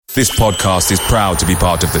This podcast is proud to be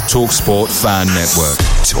part of the TalkSport Fan Network.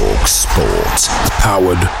 TalkSport.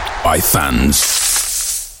 Powered by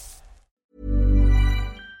fans.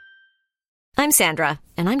 I'm Sandra,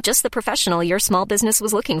 and I'm just the professional your small business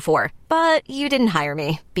was looking for. But you didn't hire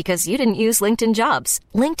me because you didn't use LinkedIn Jobs.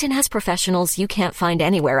 LinkedIn has professionals you can't find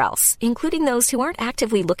anywhere else, including those who aren't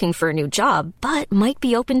actively looking for a new job, but might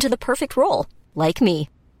be open to the perfect role, like me.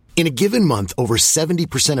 In a given month, over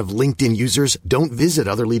 70% of LinkedIn users don't visit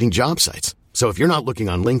other leading job sites. So if you're not looking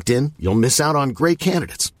on LinkedIn, you'll miss out on great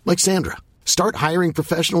candidates like Sandra. Start hiring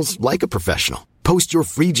professionals like a professional. Post your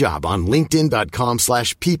free job on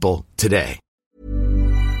linkedin.com/people today.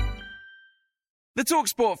 The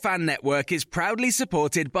TalkSport Fan Network is proudly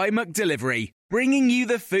supported by McDelivery, bringing you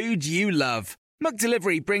the food you love.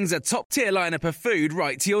 McDelivery brings a top-tier lineup of food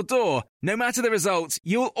right to your door. No matter the result,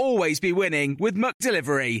 you'll always be winning with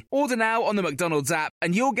McDelivery. Order now on the McDonald's app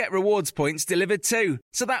and you'll get rewards points delivered too.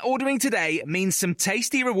 So that ordering today means some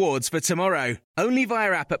tasty rewards for tomorrow. Only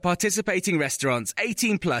via app at participating restaurants.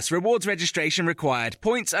 18 plus. Rewards registration required.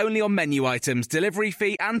 Points only on menu items. Delivery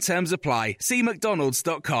fee and terms apply. See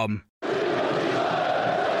mcdonalds.com.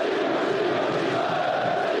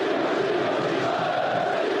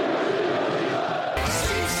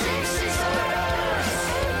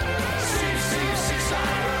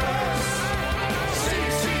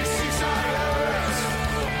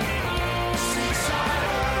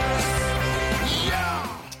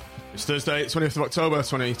 It's Thursday, 20th of October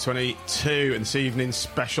 2022, and this evening's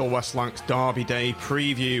special West Lancs Derby Day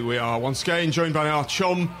preview. We are once again joined by our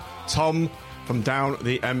chum, Tom, from down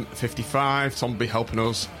the M55. Tom will be helping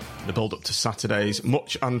us in the build-up to Saturday's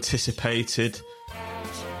much-anticipated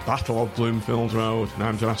Battle of Bloomfield Road. And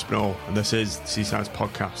I'm John Aspinall, and this is Seaside's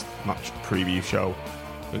podcast match preview show.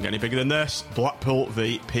 Don't get any bigger than this. Blackpool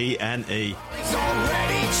v PNE. It's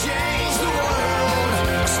already changed the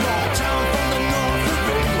world. Small town from the north of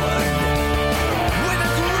England with a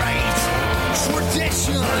great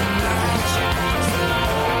tradition.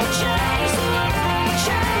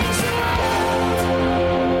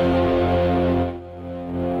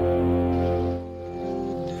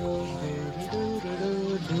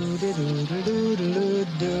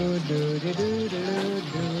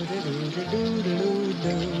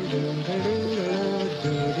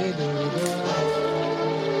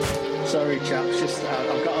 Sorry, chaps, just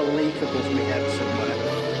I've got a leak above my head somewhere.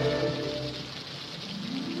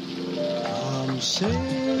 I'm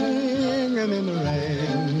singing in the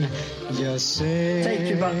rain, just singing. Take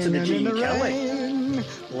you back to the Gene Kelly.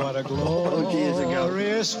 What a years ago.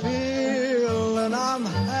 glorious feeling, I'm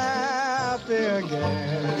happy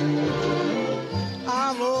again.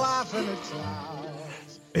 I'm laughing at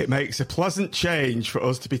times. It makes a pleasant change for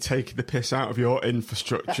us to be taking the piss out of your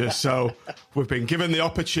infrastructure. So we've been given the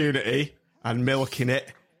opportunity and milking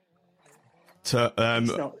it to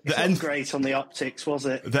It's not great on the optics, was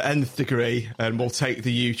it? the nth degree, and we'll take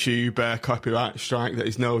the YouTube copyright strike that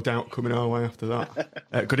is no doubt coming our way after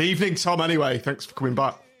that. Good evening, Tom, anyway. Thanks for coming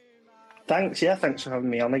back. Thanks for having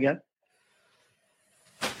me on again.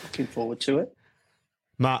 Looking forward to it.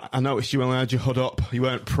 Matt, I noticed you only had your hood up. You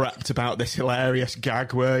weren't prepped about this hilarious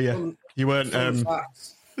gag, were you? You weren't...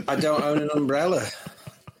 I don't own an umbrella.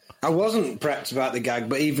 I wasn't prepped about the gag,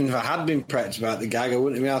 but even if I had been prepped about the gag, I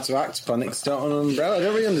wouldn't be able to act upon it because I don't own an umbrella. I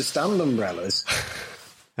don't really understand umbrellas.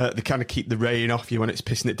 They kind of keep the rain off you when it's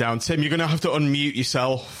pissing it down. Tim, you're going to have to unmute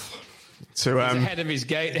yourself. To, He's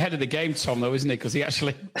ahead of the game, Tom, though, isn't he? Because he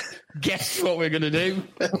actually guessed what we're going to do.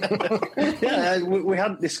 Yeah, we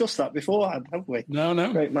hadn't discussed that beforehand, have we? No.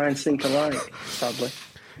 Great minds think alike, sadly.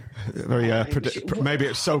 Very maybe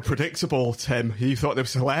it's so predictable, Tim. You thought it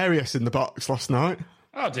was hilarious in the box last night.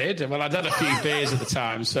 I did. Well, I'd had a few beers at the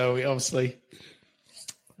time, so we obviously...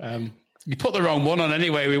 you put the wrong one on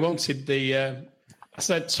anyway. We wanted the... I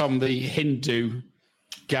said, Tom, the Hindu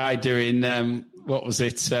guy doing... what was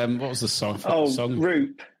it? What was the song? Song?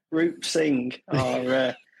 Roop Singh,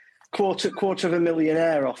 our quarter of a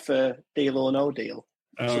millionaire off Deal or No Deal.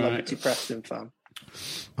 Celebrity Preston fan.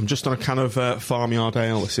 I'm just on a can of Farmyard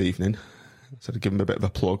Ale this evening. So to give him a bit of a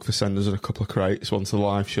plug for sending us a couple of crates. One's the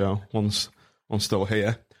live show, one's still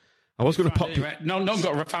here. I was going to pop... No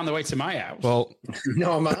one found their way to my house. Well...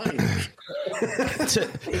 No, mine.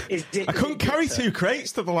 I couldn't carry 2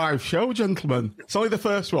 crates to the live show, gentlemen. It's only the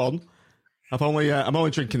first one. I'm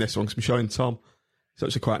only drinking this one because I'm showing Tom. It's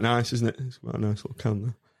actually quite nice, isn't it? It's quite a nice little can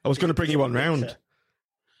there. I was going to bring you one round.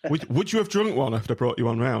 Would you have drunk one after I brought you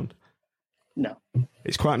one round? No.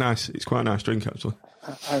 It's quite nice. It's quite a nice drink, actually.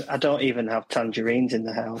 I don't even have tangerines in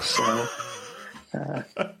the house, so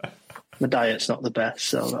my diet's not the best,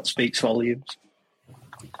 so that speaks volumes.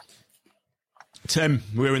 Tim,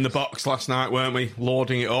 we were in the box last night, weren't we?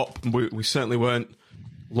 Lording it up. We certainly weren't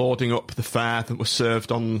lording up the fare that was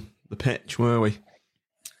served on the pitch, were we?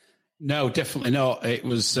 No, definitely not. It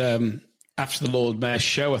was after the Lord Mayor's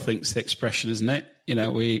show, I think is the expression, isn't it? You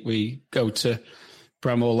know, we go to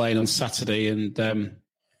Bramhall Lane on Saturday and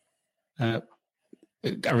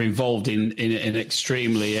are involved in an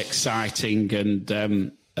extremely exciting and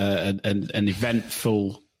an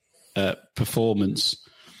eventful performance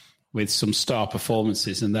with some star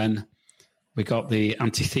performances, and then we got the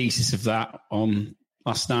antithesis of that on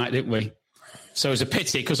last night, didn't we? So it's a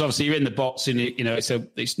pity because obviously you're in the box and you know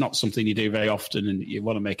it's not something you do very often, and you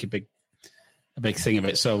want to make a big thing of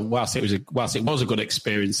it. So whilst it was a good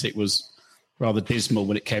experience, it was rather dismal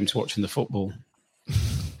when it came to watching the football.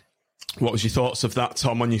 What was your thoughts of that,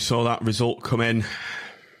 Tom, when you saw that result come in?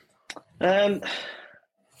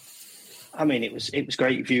 I mean, it was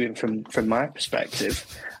great viewing from my perspective.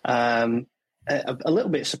 A little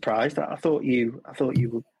bit surprised. I thought you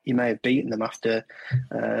may have beaten them after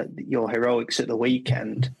your heroics at the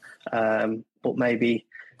weekend, but maybe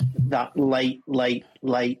that late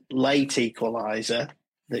equaliser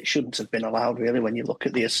that shouldn't have been allowed, really, when you look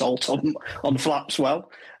at the assault on Flapswell.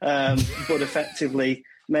 But effectively,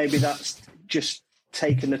 maybe that's just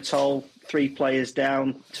taken a toll. 3 players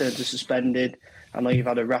down, turned to suspended. I know you've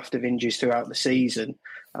had a raft of injuries throughout the season,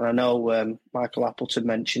 and I know Michael Appleton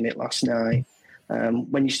mentioned it last night.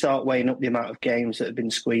 When you start weighing up the amount of games that have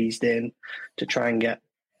been squeezed in to try and get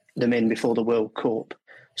them in before the World Cup,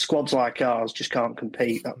 squads like ours just can't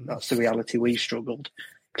compete. That's the reality. We've struggled.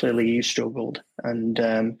 Clearly you struggled. And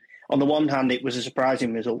on the one hand, it was a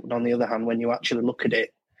surprising result, and on the other hand, when you actually look at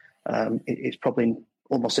it, it's probably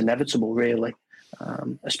almost inevitable, really.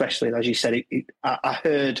 Especially, as you said, I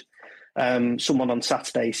heard someone on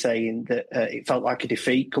Saturday saying that it felt like a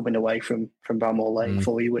defeat coming away from Bramhall Lane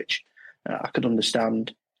for you, which I could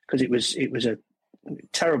understand because it was a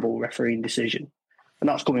terrible refereeing decision, and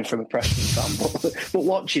that's coming from a Preston fan. But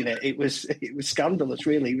watching it was scandalous.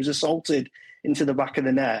 Really, he was assaulted into the back of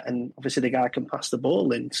the net, and obviously the guy can pass the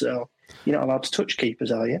ball in. So you're not allowed to touch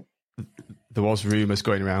keepers, are you? There was rumours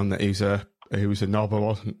going around that he was a knobber,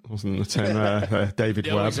 wasn't the term? David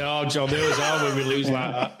Webb. Always are, John. They always are when we lose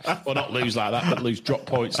like that. Well, not lose like that, but lose drop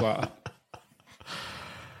points like that.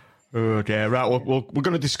 Okay, right. We're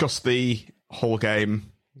going to discuss the whole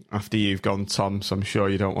game after you've gone, Tom, so I'm sure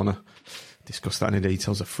you don't want to discuss that in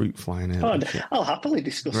details of fruit flying in. I'll happily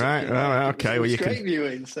discuss it. Right, okay. Well, you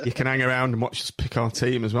can hang around and watch us pick our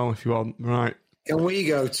team as well if you want. Right. Can we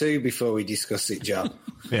go too before we discuss it, John?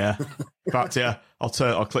 Yeah. In fact, yeah, I'll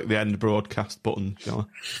click the end broadcast button, shall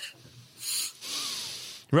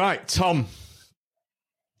I? Right, Tom.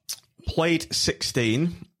 Played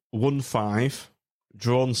 16, won 5,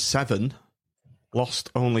 drawn 7, lost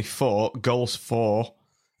only 4, goals 4,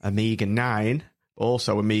 a meagre 9,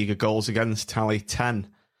 also a meagre goals against tally 10.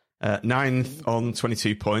 9th on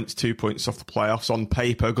 22 points, 2 points off the playoffs. On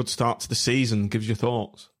paper, good start to the season. Give us your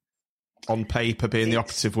thoughts. On paper being the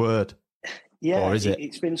operative word. Yeah, or is it?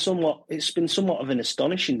 It's been somewhat of an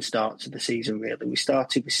astonishing start to the season, really. We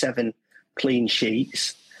started with 7 clean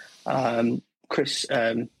sheets. Freddie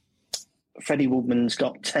Woodman's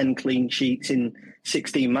got 10 clean sheets in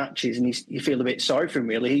 16 matches, and you feel a bit sorry for him,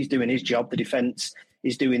 really. He's doing his job. The defence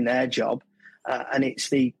is doing their job. And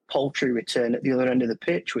it's the paltry return at the other end of the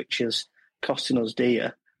pitch, which is costing us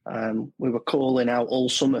dear. We were calling out all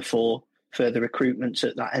summer for further recruitments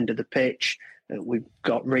at that end of the pitch. We've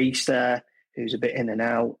got Reece there, who's a bit in and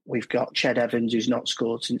out. We've got Ched Evans, who's not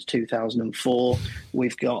scored since 2004.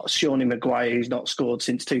 We've got Shawnee Maguire, who's not scored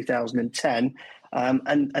since 2010.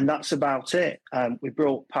 And that's about it. We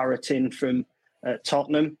brought Parrott in from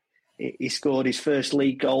Tottenham. He scored his first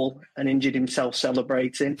league goal and injured himself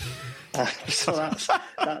celebrating. So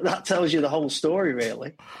that tells you the whole story,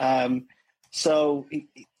 really. So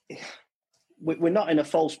we're not in a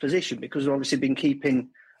false position because we've obviously been keeping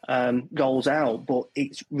goals out, but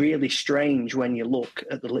it's really strange when you look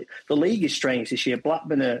at the league. The league is strange this year.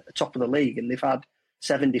 Blackburn are top of the league and they've had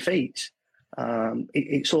 7 defeats.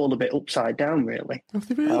 It's all a bit upside down, really. Have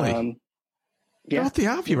they really? Yeah. They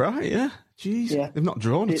have, you're right, yeah. Jeez, yeah. They've not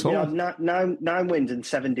drawn at all. They have 9 wins and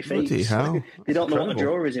 7 defeats. Bloody hell. They don't know what a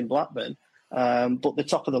draw is in Blackburn, but they're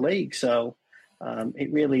top of the league, so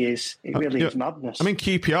it really is is madness. I mean,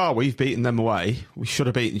 QPR, we've beaten them away. We should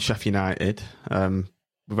have beaten Sheffield United.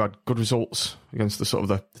 We've had good results against the sort of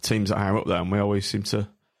the teams that are up there, and we always seem to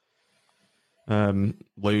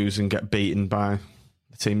lose and get beaten by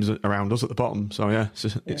the teams around us at the bottom. So, yeah,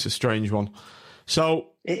 it's a strange one. So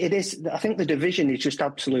it is. I think the division is just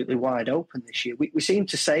absolutely wide open this year. We seem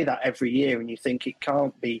to say that every year, and you think it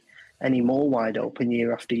can't be any more wide open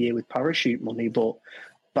year after year with parachute money, but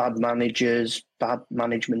bad managers, bad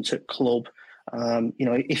management at club.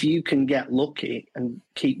 If you can get lucky and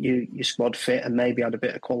keep your squad fit and maybe add a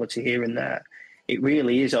bit of quality here and there, it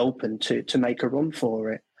really is open to make a run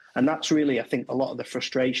for it. And that's really, I think, a lot of the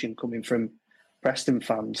frustration coming from Preston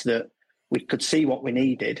fans, that we could see what we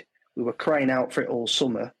needed. We were crying out for it all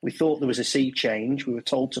summer. We thought there was a sea change. We were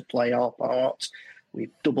told to play our part. We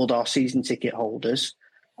doubled our season ticket holders.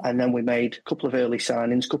 And then we made a couple of early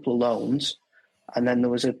signings, a couple of loans. And then there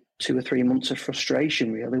was 2 or 3 months of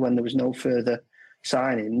frustration, really, when there was no further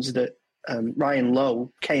signings, that Ryan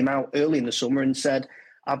Lowe came out early in the summer and said,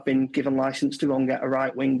 I've been given licence to go and get a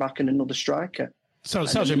right wing back and another striker. So it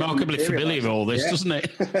sounds remarkably familiar with all this, doesn't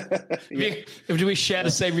it? Do we share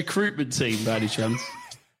the same recruitment team by any chance?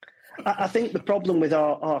 I think the problem with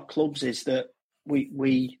our clubs is that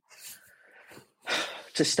we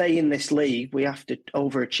to stay in this league, we have to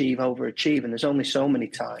overachieve. And there's only so many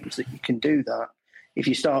times that you can do that. If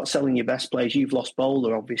you start selling your best players, you've lost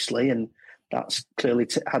Bowler, obviously, and that's clearly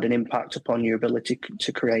had an impact upon your ability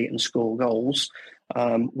to create and score goals.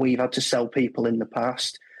 We've had to sell people in the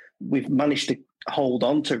past. We've managed to hold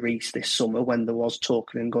on to Reece this summer when there was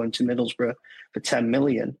talk of him going to Middlesbrough for 10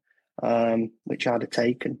 million, which I'd have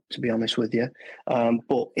taken, to be honest with you.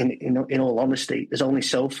 But in all honesty, there's only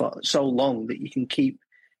so long that you can keep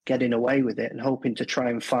getting away with it and hoping to try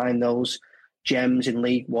and find those gems in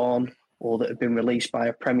League One, or that have been released by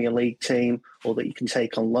a Premier League team, or that you can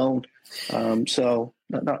take on loan. So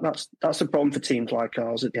that's a problem for teams like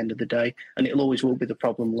ours at the end of the day, and it always will be the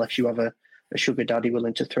problem unless you have a sugar daddy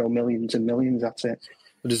willing to throw millions and millions at it.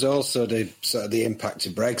 But there's also the impact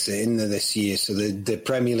of Brexit in there this year. So the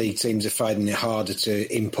Premier League teams are finding it harder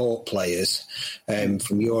to import players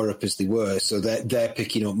from Europe as they were. So they're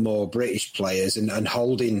picking up more British players and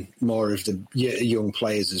holding more of the young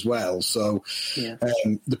players as well. So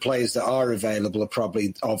the players that are available are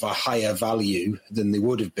probably of a higher value than they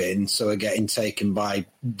would have been. So are getting taken by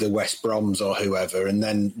the West Broms or whoever, and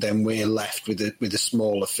then we're left with a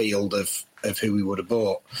smaller field of who we would have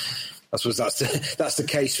bought. I suppose that's the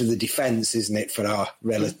case for the defence, isn't it, for our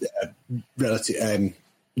relative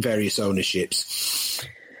various ownerships?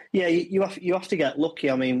 Yeah, you have to get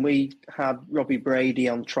lucky. I mean, we had Robbie Brady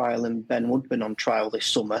on trial and Ben Woodburn on trial this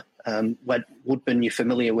summer. Woodburn you're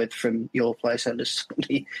familiar with from your place, and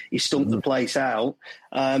he stumped the place out.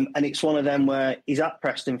 And it's one of them where he's at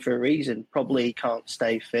Preston for a reason. Probably he can't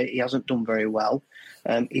stay fit. He hasn't done very well.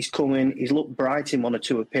 He's looked bright in 1 or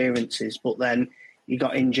 2 appearances, but then he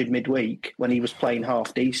got injured midweek when he was playing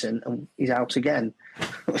half decent, and he's out again.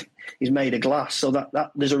 He's made of glass. So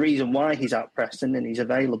that there's a reason why he's at Preston and he's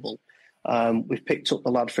available. We've picked up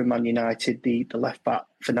the lad from Man United, the left back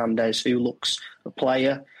Fernandez, who looks a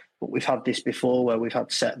player. But we've had this before where we've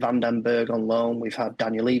had Seth Van den Berg on loan. We've had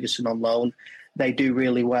Daniel Everson on loan. They do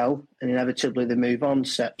really well, and inevitably they move on.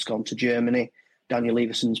 Sepp's gone to Germany. Daniel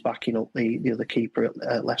Everson's backing up the other keeper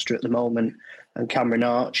at Leicester at the moment. And Cameron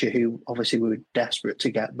Archer, who obviously we were desperate to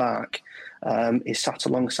get back, is sat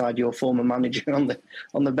alongside your former manager on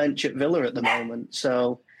the bench at Villa at the moment.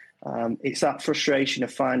 So it's that frustration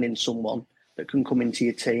of finding someone that can come into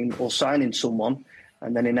your team, or signing someone,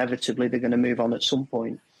 and then inevitably they're going to move on at some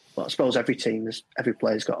point. But I suppose every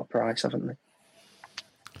player's got a price, haven't they?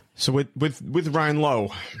 So with Ryan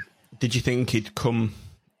Lowe, did you think he'd come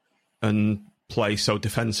and play so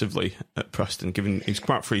defensively at Preston, given he was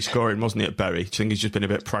quite free scoring, wasn't he, at Bury? Do you think he's just been a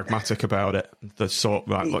bit pragmatic about it? Let's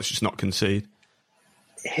just not concede.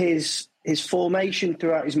 His formation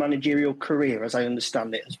throughout his managerial career, as I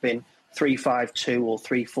understand it, has been 3-5-2 or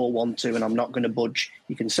 3-4-1-2, and I'm not going to budge.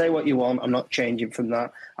 You can say what you want, I'm not changing from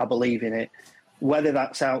that. I believe in it. Whether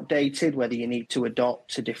that's outdated, whether you need to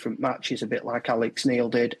adopt to different matches, a bit like Alex Neil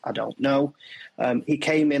did, I don't know. He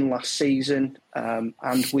came in last season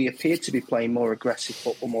and we appeared to be playing more aggressive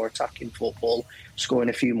football, more attacking football, scoring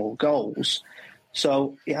a few more goals.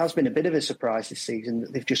 So it has been a bit of a surprise this season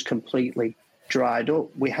that they've just completely dried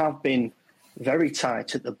up. We have been very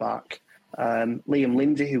tight at the back. Liam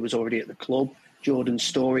Lindsay, who was already at the club, Jordan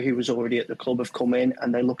Storey, who was already at the club, have come in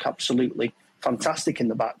and they look absolutely fantastic in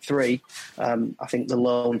the back three. I think the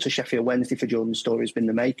loan to Sheffield Wednesday for Jordan Storey has been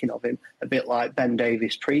the making of him, a bit like Ben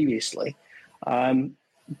Davies previously.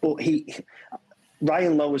 But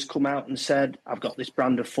Ryan Lowe has come out and said, I've got this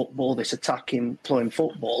brand of football, this attacking, playing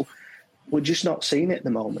football. We're just not seeing it at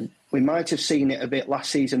the moment. We might have seen it a bit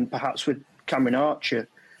last season, perhaps with Cameron Archer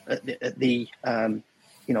at the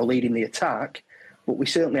leading the attack, but we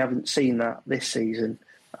certainly haven't seen that this season.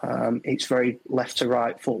 It's very left to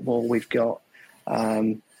right football. We've got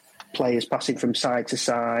players passing from side to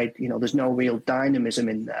side. There's no real dynamism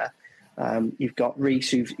in there. You've got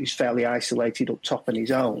Reece, who's fairly isolated up top on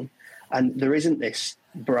his own. And there isn't this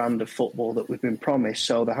brand of football that we've been promised.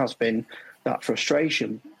 So there has been that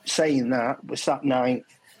frustration. Saying that, we're sat ninth,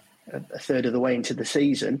 a third of the way into the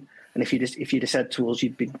season. And if you'd have said to us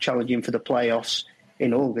you'd been challenging for the playoffs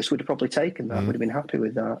in August, we'd have probably taken that. We'd have been happy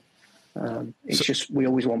with that. Just we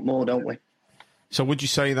always want more, don't we? So would you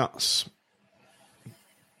say that's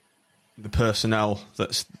the personnel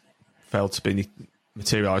that's failed to be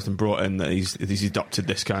materialised and brought in, that he's adopted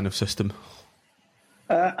this kind of system?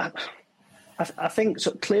 I think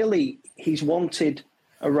so. Clearly, he's wanted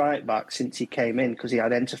a right back since he came in, because he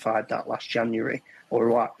identified that last January, or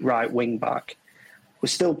a right wing back. We're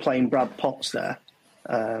still playing Brad Potts there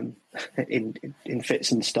in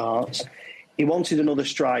fits and starts. He wanted another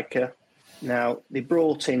striker. Now, they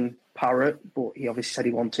brought in Parrott, but he obviously said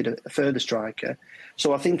he wanted a further striker.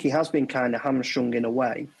 So I think he has been kind of hamstrung in a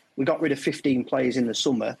way. We got rid of 15 players in the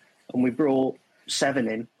summer, and we brought 7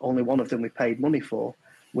 in. Only one of them we paid money for.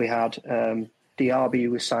 We had Diaby,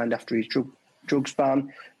 who was signed after his drugs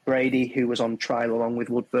ban, Brady, who was on trial along with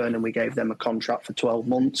Woodburn, and we gave them a contract for 12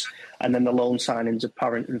 months, and then the loan signings of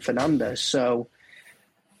Parrott and Fernandez. So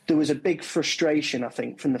there was a big frustration, I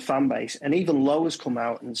think, from the fan base. And even Lowe has come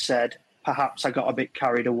out and said, perhaps I got a bit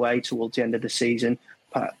carried away towards the end of the season.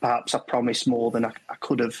 Perhaps I promised more than I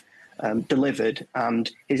could have delivered, and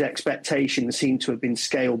his expectations seem to have been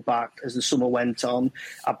scaled back as the summer went on.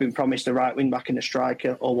 I've been promised a right wing back and a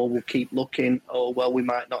striker. Oh, well, we'll keep looking. Oh, well, we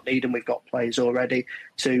might not need them. We've got players already.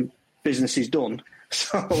 To business is done.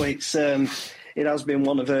 So it has been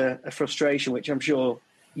one of a frustration, which I'm sure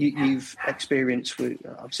you've experienced.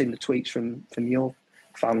 I've seen the tweets from your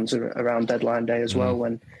fans around deadline day as well,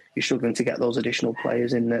 when you're struggling to get those additional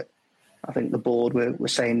players in that I think the board were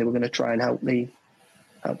saying they were going to try and help the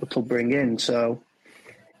club bring in. So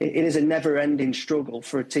it is a never-ending struggle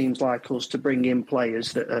for teams like us to bring in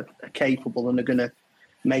players that are capable and are going to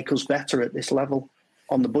make us better at this level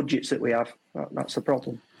on the budgets that we have. That's the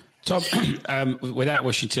problem. Tom, without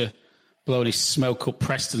wishing to blow any smoke up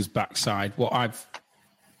Preston's backside, what I've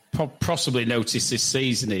possibly noticed this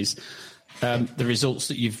season is the results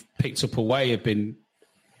that you've picked up away have been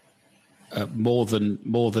more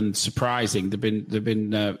than surprising. They've been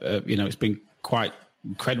it's been quite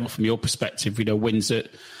incredible from your perspective. Wins at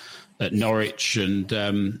Norwich and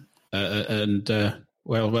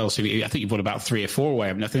well, so I think you've won about 3 or 4 away.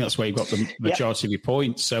 I mean, I think that's where you've got the majority of your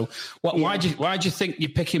points. So, why do you think you're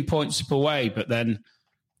picking points up away, but then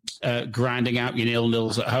grinding out your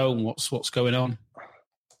 0-0s at home? What's going on?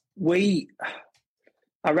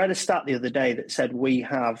 I read a stat the other day that said we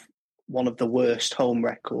have one of the worst home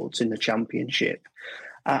records in the Championship.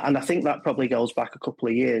 And I think that probably goes back a couple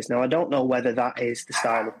of years. Now, I don't know whether that is the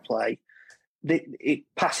style of play. It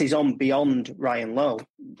passes on beyond Ryan Lowe.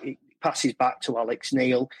 It passes back to Alex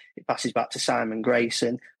Neil. It passes back to Simon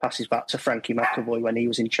Grayson. Passes back to Frankie McAvoy when he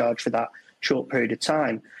was in charge for that short period of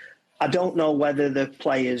time. I don't know whether the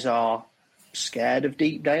players are scared of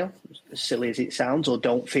Deepdale, as silly as it sounds, or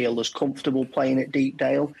don't feel as comfortable playing at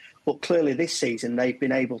Deepdale. But clearly this season they've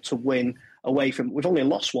been able to win away from... We've only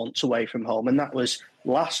lost once away from home, and that was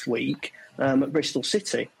last week at Bristol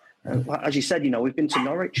City. As you said, we've been to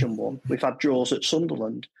Norwich and won. We've had draws at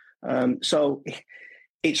Sunderland. So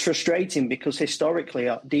it's frustrating because historically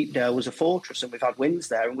Deepdale was a fortress and we've had wins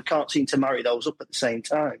there, and we can't seem to marry those up at the same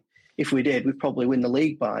time. If we did, we'd probably win the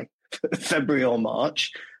league by February or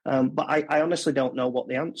March. But I honestly don't know what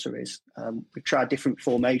the answer is. We've tried different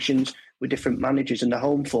formations with different managers, and the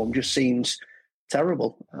home form just seems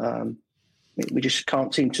terrible. We just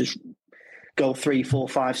can't seem to go 3, 4,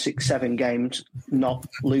 5, 6, 7 games not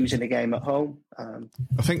losing a game at home.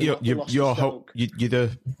 I think you've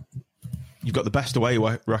got the best away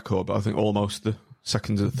record, but I think almost the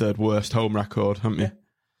second or third worst home record, haven't you?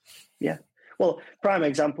 Yeah. Well, prime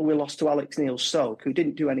example, we lost to Alex Neil-Stoke, who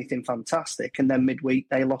didn't do anything fantastic, and then midweek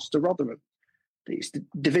they lost to Rotherham. It's the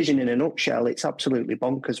division in a nutshell. It's absolutely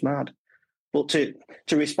bonkers mad. But to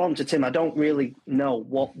respond to Tim, I don't really know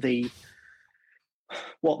what the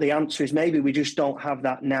answer is. Maybe we just don't have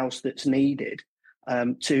that nous that's needed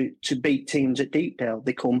to beat teams at Deepdale.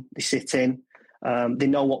 They come, they sit in, they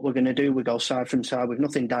know what we're going to do. We go side from side with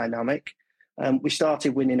nothing dynamic. We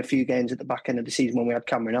started winning a few games at the back end of the season when we had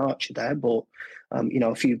Cameron Archer there, but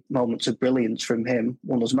a few moments of brilliance from him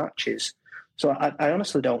won us matches. So I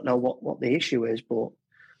honestly don't know what the issue is, but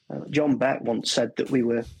John Beck once said that we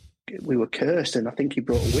were cursed, and I think he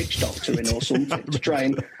brought a witch doctor in or something to try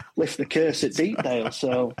and lift the curse at Deepdale.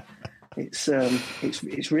 So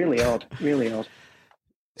it's really odd, really odd.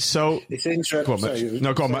 So it's interesting. Go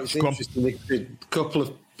on. It's interesting. A couple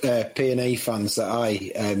of P&E fans that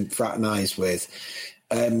I fraternise with,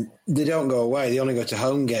 they don't go away. They only go to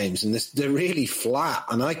home games, and they're really flat.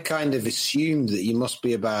 And I kind of assumed that you must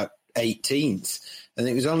be about 18th. And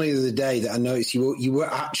it was only the other day that I noticed you were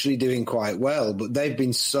actually doing quite well, but they've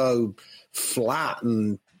been so flat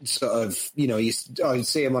and sort of, I'd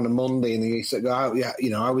see them on a Monday and you sort of go out,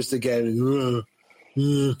 I was the game,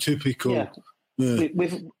 typical. Yeah. Yeah.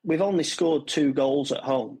 We've only scored 2 goals at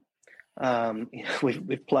home.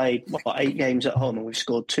 We've played 8 games at home and we've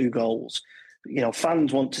scored 2 goals.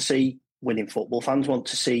 Fans want to see winning football. Fans want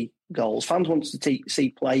to see goals. Fans want to see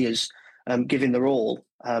players giving their all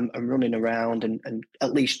and running around and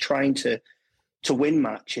at least trying to win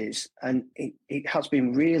matches. And it has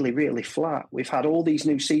been really, really flat. We've had all these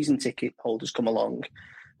new season ticket holders come along.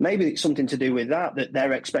 Maybe it's something to do with that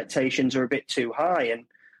their expectations are a bit too high. And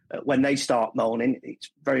when they start moaning, it's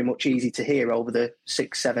very much easy to hear over the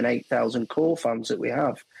 6,000, 7,000, 8,000 core fans that we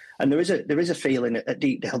have. And there is a feeling at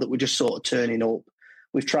Deepdale that we're just sort of turning up.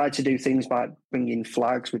 We've tried to do things by bringing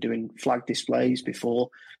flags. We're doing flag displays before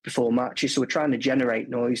matches. So we're trying to generate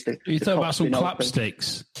noise. You thought about some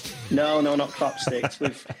clapsticks? No, not clapsticks.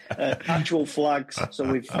 With actual flags.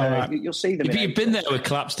 So we've you'll see them. You've been there with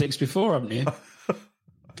clapsticks before, haven't you?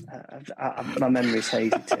 My memory's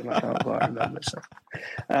hazy, Tim. I can't quite remember. So.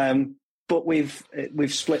 But we've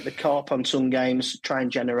split the cop on some games, try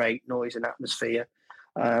and generate noise and atmosphere.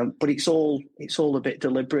 But it's all a bit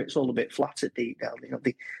deliberate. It's all a bit flat at Deepdale.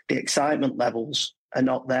 The excitement levels are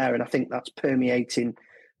not there, and I think that's permeating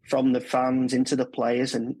from the fans into the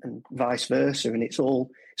players and vice versa. And it's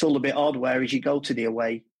all a bit odd. Whereas you go to the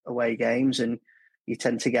away games, and you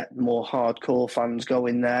tend to get more hardcore fans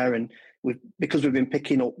going there, and because we've been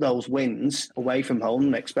picking up those wins away from home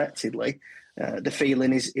unexpectedly, the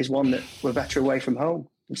feeling is one that we're better away from home.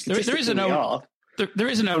 There is an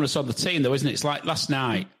onus on the team, though, isn't it? It's like last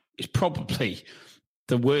night. It's probably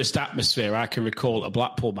the worst atmosphere I can recall at a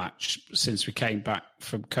Blackpool match since we came back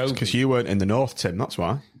from COVID. Because you weren't in the north, Tim. That's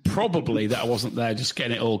why. Probably that I wasn't there, just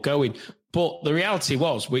getting it all going. But the reality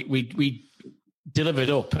was, we delivered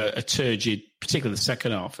up a turgid, particularly the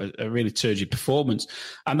second half, a really turgid performance,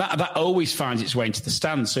 and that always finds its way into the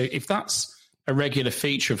stand. So if that's a regular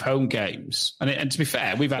feature of home games, and to be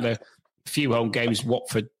fair, we've had a few home games.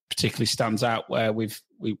 Watford particularly stands out where we've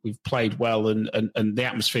played well and the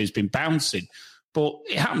atmosphere has been bouncing. But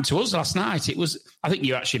it happened to us last night. It was, I think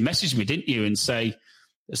you actually messaged me, didn't you, and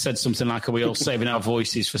said something like, "Are we all saving our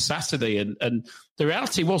voices for Saturday?" And the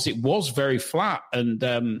reality was, it was very flat.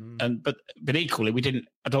 But equally,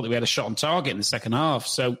 I don't think we had a shot on target in the second half.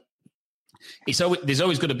 So there's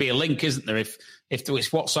always going to be a link, isn't there? If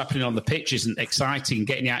it's what's happening on the pitch isn't exciting,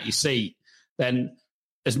 getting you out your seat, then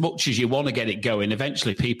as much as you want to get it going,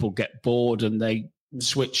 eventually people get bored and they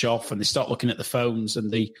switch off and they start looking at the phones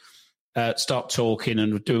and they start talking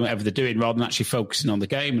and doing whatever they're doing rather than actually focusing on the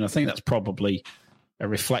game. And I think that's probably a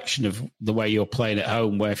reflection of the way you're playing at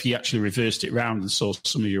home, where if you actually reversed it round and saw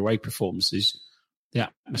some of your away performances, the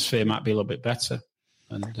atmosphere might be a little bit better.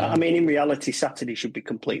 And, I mean, in reality, Saturday should be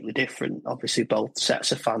completely different. Obviously, both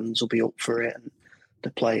sets of fans will be up for it and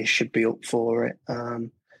the players should be up for it.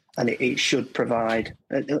 And it should provide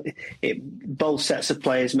both sets of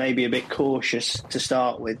players may be a bit cautious to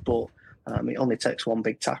start with, but it only takes one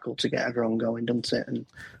big tackle to get everyone going, doesn't it? And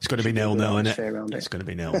it's going to be 0-0, isn't it? It's going to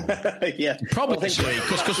be 0-0. Yeah, probably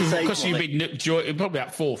because you'd be probably at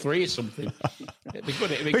 4-3 or something. It'd be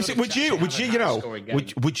good.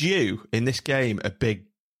 Would you in this game a big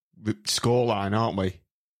scoreline, aren't we?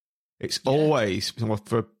 It's always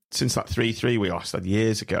since that 3-3 we lost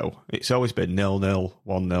years ago. It's always been 0-0,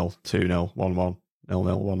 1-0, 2-0, 1-1, 0-0,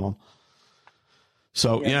 1-1.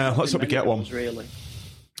 So let's hope we get one. Really.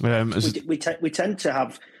 We tend to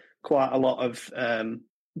have quite a lot of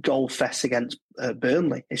goal fests against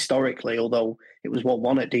Burnley historically, although it was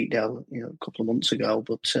 1-1 at Deepdale a couple of months ago.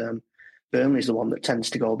 But Burnley's the one that tends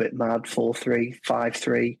to go a bit mad, 4-3,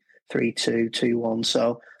 5-3, 3-2, 2-1.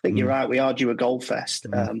 So I think you're right, we are due a goal fest,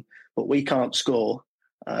 but we can't score.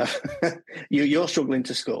 You're struggling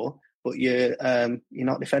to score, but you're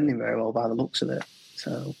not defending very well by the looks of it.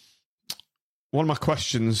 So. One of my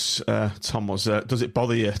questions, Tom, was does it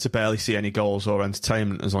bother you to barely see any goals or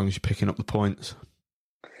entertainment as long as you're picking up the points?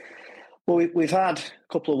 Well, we've had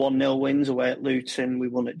a couple of 1-0 wins away at Luton. We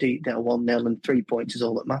won at Deepdale 1-0, and 3 points is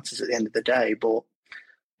all that matters at the end of the day. But,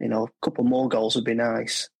 a couple more goals would be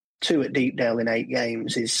nice. 2 at Deepdale in 8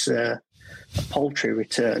 games is a paltry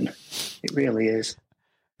return. It really is.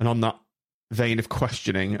 And on that vein of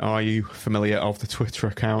questioning, are you familiar of the Twitter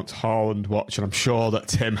account Haaland Watch? And I'm sure that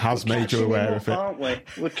Tim has made you aware of it. Aren't we?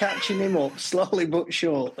 We're catching him up slowly but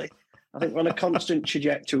surely. I think we're on a constant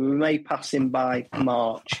trajectory. We may pass him by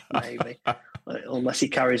March, maybe, unless he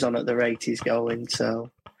carries on at the rate he's going.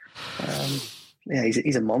 So,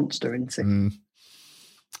 he's a monster, isn't he?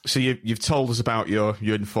 So you've told us about your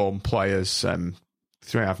informed players.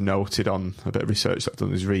 Three I've noted on a bit of research that I've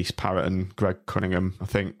done is Reece Parrott and Greg Cunningham. I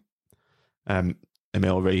think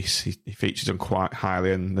Emil Reece, he features on quite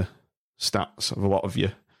highly in the stats of a lot of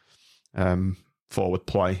your forward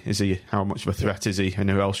play. Is he? How much of a threat is he? And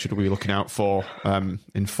who else should we be looking out for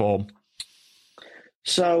in form?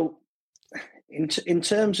 So, in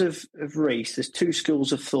terms of Reece, there's two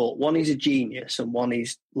schools of thought. One is a genius and one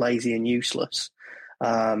is lazy and useless.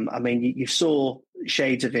 I mean, you saw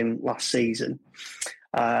shades of him last season.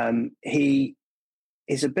 He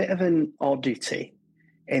is a bit of an oddity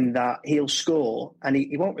in that he'll score and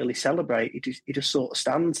he won't really celebrate. He just sort of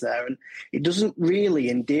stands there, and he doesn't really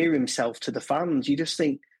endear himself to the fans. You just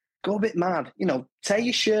think, go a bit mad, tear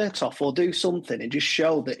your shirt off or do something and just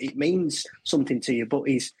show that it means something to you. But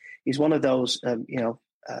he's one of those,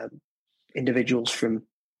 individuals from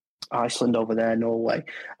Iceland over there, Norway,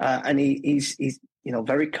 and he's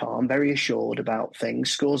very calm, very assured about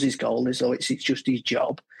things, scores his goal as though it's just his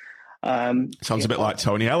job. Sounds a bit like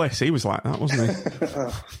Tony Ellis. He was like that, wasn't he?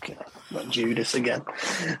 Oh, God, not Judas again.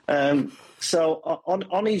 So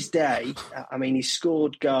on his day, I mean, he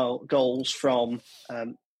scored goals from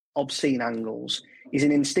obscene angles. He's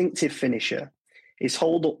an instinctive finisher. His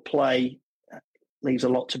hold-up play leaves a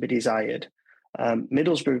lot to be desired.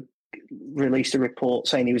 Middlesbrough released a report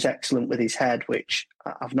saying he was excellent with his head, which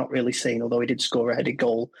I've not really seen, although he did score a headed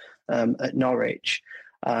goal at Norwich.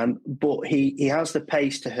 But he has the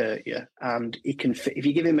pace to hurt you, and he can. If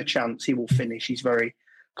you give him a chance, he will finish. He's very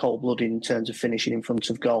cold-blooded in terms of finishing in front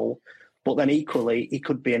of goal. But then equally, he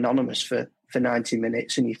could be anonymous for 90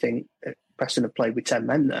 minutes, and you think Preston have played with 10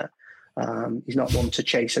 men there. He's not one to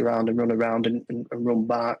chase around and run around and run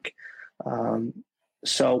back.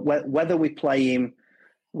 So whether we play him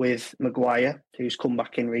with Maguire, who's come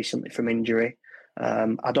back in recently from injury,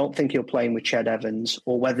 I don't think he'll play him with Ched Evans,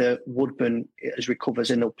 or whether Woodburn as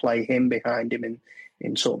recovers and he'll play him behind him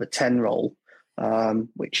in sort of a 10 role,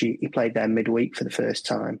 which he played there midweek for the first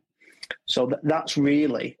time. So that's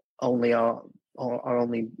really only our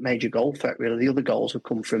only major goal threat, really. The other goals have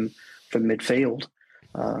come from midfield.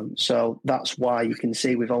 So that's why you can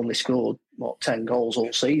see we've only scored, 10 goals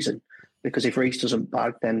all season, because if Reece doesn't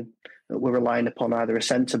bag, then we're relying upon either a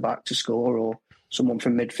centre-back to score or someone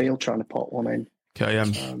from midfield trying to put one in. Okay,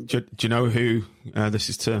 do you know who, this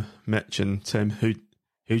is to Mitch and Tim, who do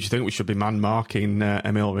you think we should be man-marking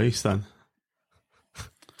Emil Reece then?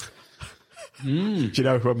 Do you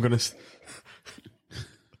know who I'm going to...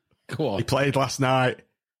 Go on. He played last night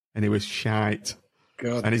and he was shite.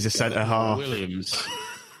 God. And he's a centre-half. Williams.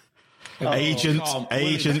 Agent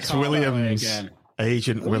Williams.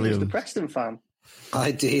 Agent Williams. The Preston fan.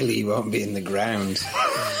 Ideally, he won't be in the ground.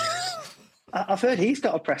 I've heard he's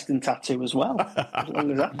got a Preston tattoo as well, as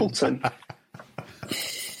long as Appleton.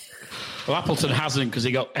 Well, Appleton hasn't, because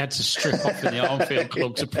he had to strip off in the Armfield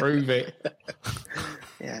Club to prove it.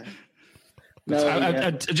 Yeah.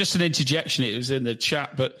 No, just an interjection. It was in the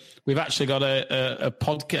chat, but we've actually got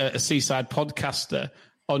a Seaside podcaster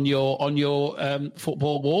on your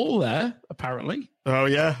football wall there. Apparently. Oh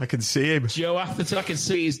yeah, I can see him. Joe Atherton. I can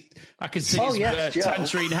see his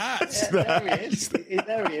tangerine hat. Yeah, there he is.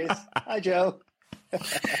 There he is. Hi, Joe.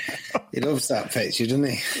 He loves that picture, doesn't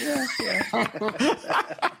he?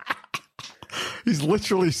 Yeah. He's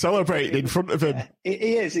literally celebrating in front of him.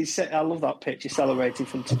 He is. I love that picture, celebrating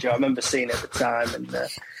in front of Joe. I remember seeing it at the time and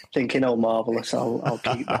thinking, "Oh, marvellous! I'll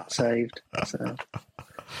keep that saved." So,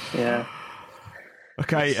 yeah.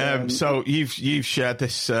 Okay, so you've shared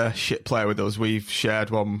this shit player with us. We've shared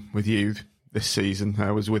one with you this season.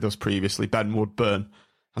 Was with us previously, Ben Woodburn.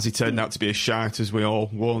 Has he turned out to be as shite as we all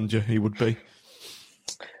warned you he would be?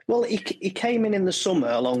 Well, he came in the summer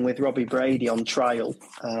along with Robbie Brady on trial.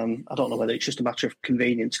 I don't know whether it's just a matter of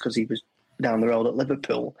convenience because he was down the road at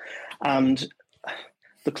Liverpool. And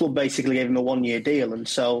the club basically gave him a 1-year deal. And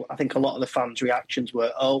so I think a lot of the fans' reactions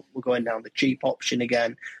were, we're going down the cheap option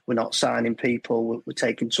again. We're not signing people. We're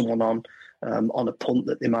taking someone on a punt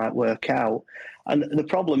that they might work out. And the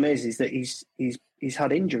problem is that he's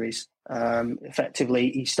had injuries.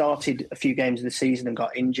 Effectively, he started a few games of the season and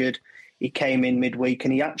got injured. He came in midweek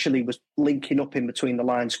and he actually was linking up in between the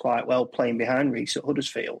lines quite well, playing behind Reece at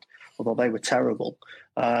Huddersfield, although they were terrible.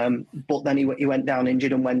 But then he went down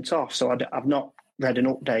injured and went off. So I've not read an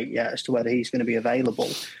update yet as to whether he's going to be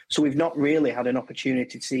available. So we've not really had an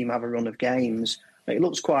opportunity to see him have a run of games. He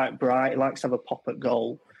looks quite bright. He likes to have a pop at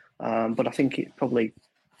goal. But I think it's probably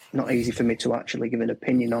not easy for me to actually give an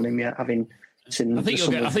opinion on him yet, having seen. I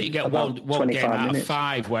think you get one game out of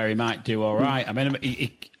 5 where he might do all right. I mean,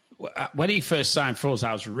 when he first signed for us,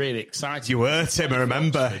 I was really excited. You were, Tim, I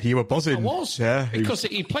remember. You were buzzing. I was. Yeah. Because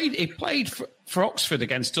he played for Oxford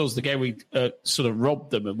against us, the game we sort of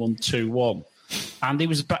robbed them and won 2-1. And he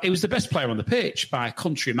was the best player on the pitch by a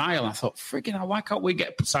country mile. I thought, friggin' hell, why can't we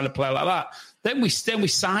sign a player like that? Then we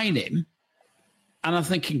sign him, and I'm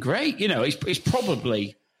thinking, great, he's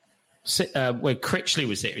probably, when Critchley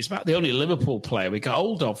was here, he's about the only Liverpool player we got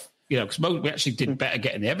hold of, because we actually did better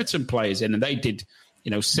getting the Everton players in, and they did,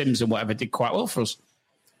 Sims and whatever did quite well for us.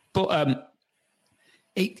 But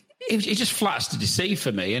he just flatters to deceive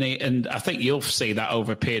for me, and I think you'll see that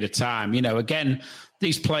over a period of time. Again,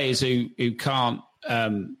 these players who can't,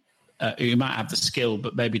 who might have the skill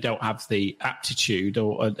but maybe don't have the aptitude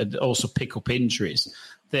or also pick up injuries,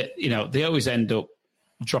 that they always end up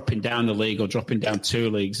dropping down the league or dropping down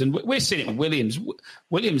 2 leagues. And we're seeing it with Williams.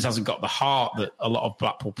 Williams hasn't got the heart that a lot of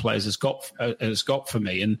Blackpool players has got for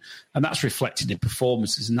me, and that's reflected in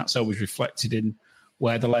performances, and that's always reflected in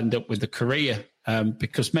where they'll end up with the career,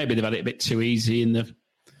 because maybe they've had it a bit too easy in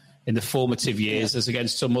the formative years, as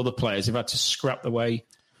against some other players who've had to scrap the way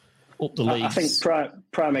up the leagues. I think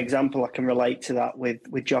prime example I can relate to that with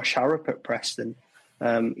Josh Harrop at Preston.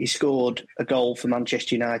 He scored a goal for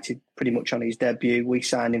Manchester United pretty much on his debut. We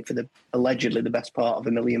signed him for allegedly the best part of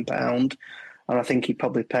 £1 million. And I think he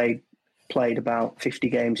probably played about 50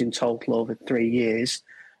 games in total over 3 years.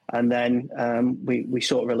 And then we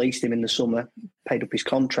sort of released him in the summer, paid up his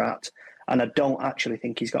contract. And I don't actually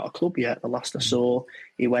think he's got a club yet. The last I saw,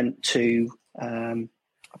 he went to, I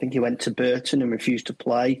think he went to Burton and refused to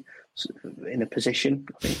play in a position.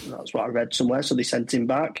 I think that's what I read somewhere. So they sent him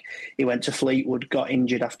back. He went to Fleetwood, got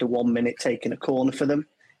injured after 1 minute taking a corner for them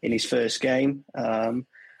in his first game. And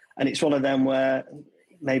it's one of them where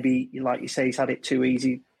maybe, like you say, he's had it too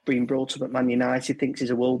easy being brought up at Man United, thinks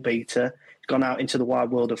he's a world beater. He's gone out into the wide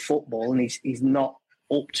world of football and he's not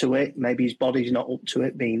up to it. Maybe his body's not up to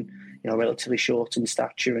it, being relatively short in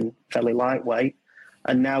stature and fairly lightweight.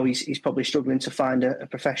 And now he's probably struggling to find a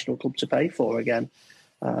professional club to pay for again.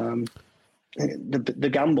 The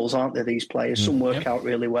gambles, aren't there, these players? Some work out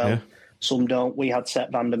really well, some don't. We had Sepp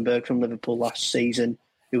Vandenberg from Liverpool last season,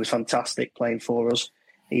 who was fantastic playing for us.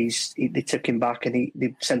 They took him back and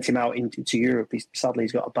they sent him out into Europe. Sadly,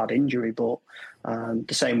 he's got a bad injury, but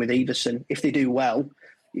the same with Everson. If they do well,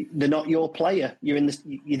 they're not your player. You're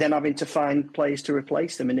then having to find players to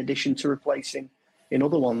replace them in addition to replacing in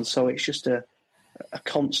other ones. So it's just a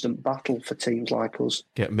constant battle for teams like us.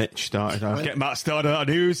 Get Mitch started. Get Matt started. I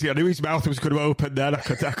knew his mouth was going to open then. I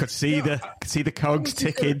could see the cogs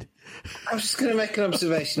ticking. I was just going to make an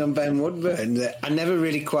observation on Ben Woodburn that I never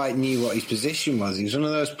really quite knew what his position was. He was one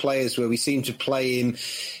of those players where we seemed to play him.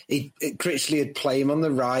 Critchley would play him on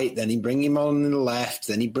the right, then he'd bring him on the left,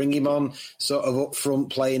 then he'd bring him on sort of up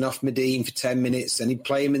front playing off Medine for 10 minutes, then he'd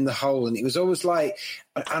play him in the hole. And it was always like,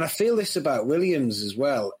 and I feel this about Williams as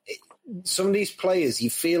well. Some of these players, you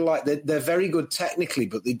feel like they're very good technically,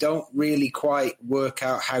 but they don't really quite work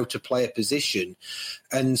out how to play a position.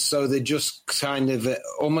 And so they're just kind of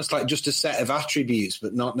almost like just a set of attributes,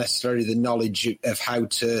 but not necessarily the knowledge of how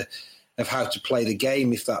to play the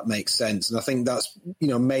game, if that makes sense. And I think that's,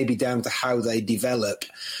 maybe down to how they develop.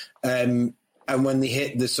 And when they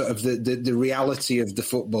hit the sort of the reality of the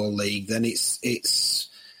Football League, then it's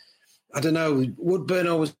I don't know, Woodburn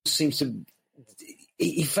always seems to...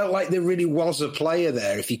 He felt like there really was a player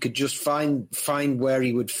there if he could just find where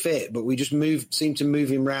he would fit. But we just seemed to move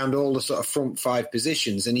him around all the sort of front 5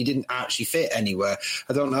 positions, and he didn't actually fit anywhere.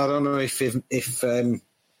 I don't know if he's the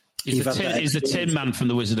Tin Man from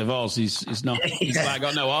the Wizard of Oz. He's not. He's like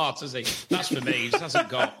got no heart, has he? That's for me. He just hasn't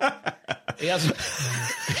got. He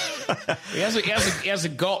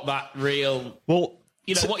hasn't got that real. Well,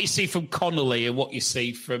 what you see from Connolly and what you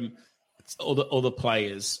see from other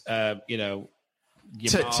players. Tim,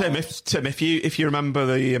 if you remember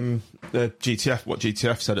the GTF, what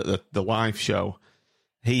GTF said at the live show,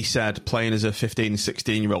 he said playing as a 15,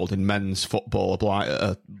 16-year-old in men's football at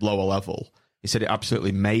a lower level, he said it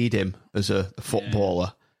absolutely made him as a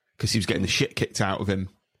footballer because he was getting the shit kicked out of him,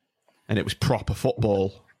 and it was proper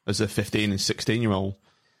football as a 15 and 16-year-old.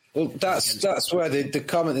 Well, that's where the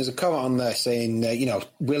comment. There's a comment on there saying,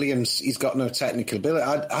 Williams, he's got no technical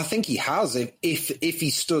ability. I think he has. If he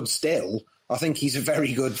stood still, I think he's a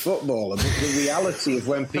very good footballer. But the reality of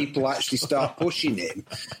when people actually start pushing him,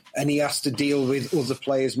 and he has to deal with other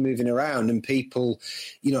players moving around and people,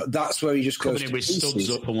 that's where he just goes coming in to with pieces. studs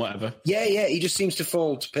up and whatever. Yeah, he just seems to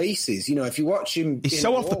fall to pieces. If you watch him... He's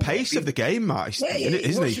so off the pace of the game, Matt. Isn't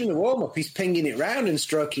he? In the warm-up, he's pinging it round and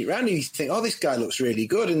stroking it round, and you think, oh, this guy looks really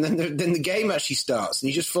good, and then the game actually starts, and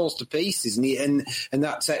he just falls to pieces, and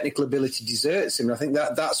that technical ability deserts him. And I think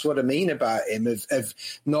that's what I mean about him, of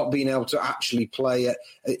not being able to actually play.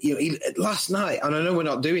 Last night, and I know we're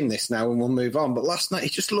not doing this now, and we'll move on, but last night he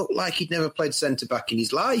just looked like he'd never played centre-back in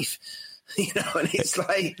his life. And it's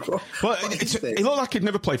like... He looked like he'd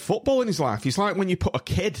never played football in his life. He's like when you put a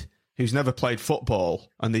kid who's never played football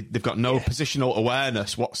and they've got no positional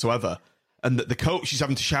awareness whatsoever, and the coach is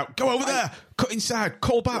having to shout, go over there, cut inside,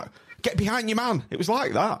 call back, get behind your man. It was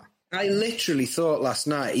like that. I literally thought last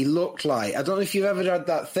night he looked like... I don't know if you've ever had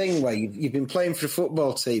that thing where you've been playing for a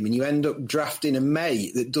football team and you end up drafting a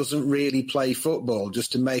mate that doesn't really play football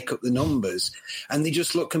just to make up the numbers, and they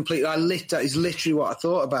just look completely... That is literally what I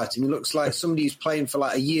thought about him. He looks like somebody who's playing for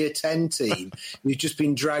like a Year 10 team who's just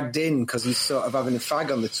been dragged in because he's sort of having a fag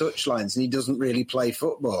on the touchlines and he doesn't really play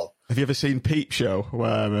football. Have you ever seen Peep Show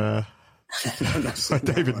where...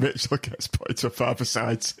 David Mitchell gets put into a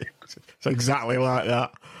five-a-side team? It's exactly like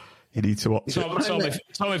that. You need to watch it.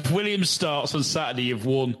 Tom, if Williams starts on Saturday, you've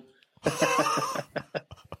won. I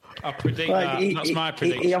predict that. That's my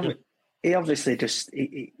prediction. He obviously just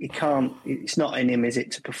he can't. It's not in him, is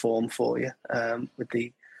it, to perform for you with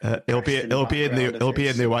the. He'll be in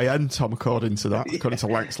the way end, Tom, according to that, according to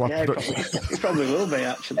Lanx Lab Production. He probably will be,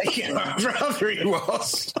 actually. I'd rather he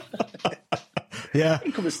was. Yeah.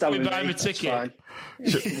 He come and stand with me. Buy him a ticket.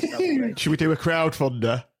 Should we do a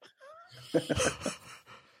crowdfunder?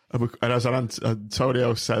 And as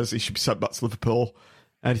Antonio says, he should be sent back to Liverpool.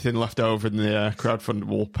 Anything left over in the crowdfund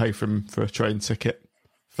will pay for him for a train ticket.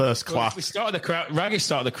 First class. Raggy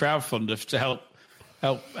started the crowdfunder to help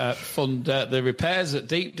fund the repairs at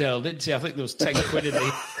Deepdale, didn't he? I think there was 10 quid in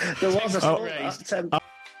the... There was a 10.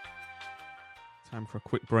 Time for a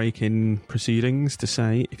quick break in proceedings to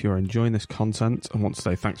say, if you're enjoying this content and want to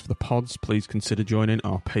say thanks for the pods, please consider joining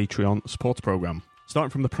our Patreon supporter programme. Starting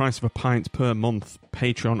from the price of a pint per month,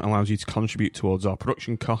 Patreon allows you to contribute towards our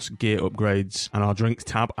production costs, gear upgrades, and our drinks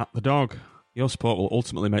tab at The Dog. Your support will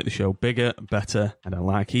ultimately make the show bigger, better, and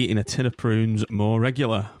like eating a tin of prunes, more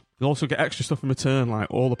regular. You'll also get extra stuff in return, like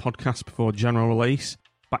all the podcasts before general release,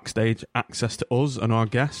 backstage access to us and our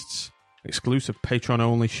guests, exclusive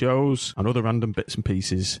Patreon-only shows, and other random bits and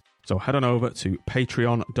pieces. So head on over to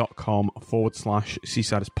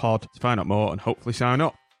patreon.com/SeasidersPod to find out more and hopefully sign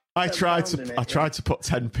up. I tried to put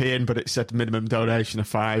 10p in, but it said minimum donation of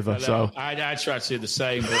 £5. So I tried to do the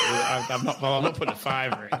same, but I'm not putting a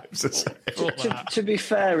 £5 in. To be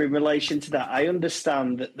fair, in relation to that, I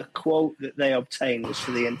understand that the quote that they obtained was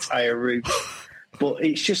for the entire route, but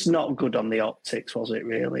it's just not good on the optics, was it?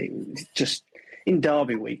 Really, just in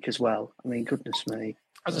Derby week as well. I mean, goodness me.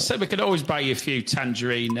 As I said, we could always buy you a few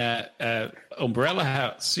tangerine umbrella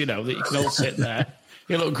hats, that you can all sit there.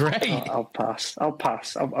 You look great. I'll pass.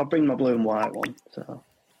 I'll bring my blue and white one. So,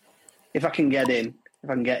 if I can get in,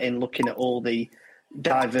 looking at all the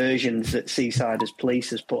diversions that Seasiders Police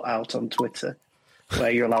has put out on Twitter,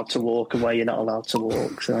 where you're allowed to walk and where you're not allowed to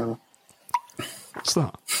walk. So, what's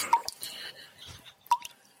that?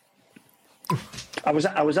 I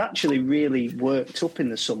was actually really worked up in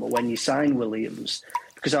the summer when you signed Williams,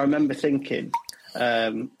 because I remember thinking,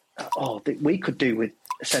 we could do with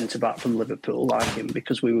a centre-back from Liverpool like him,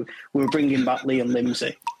 because we were bringing back Liam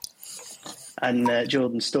Limsey and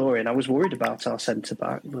Jordan Storey, and I was worried about our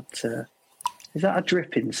centre-back, but is that a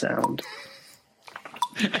dripping sound?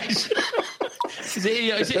 Is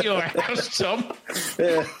it your house, Tom?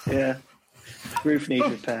 Yeah. Roof needs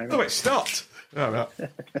repairing. Oh, it stopped. All right.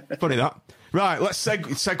 Funny that. Right, let's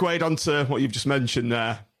segue on to what you've just mentioned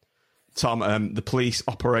there, Tom, the police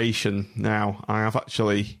operation. Now, I have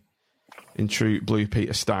actually, in true Blue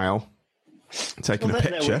Peter style, taken a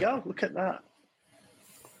picture. There we go. Look at that.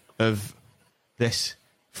 Of this,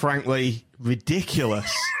 frankly,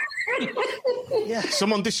 ridiculous. Yeah.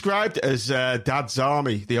 Someone described it as Dad's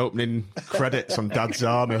Army, the opening credits on Dad's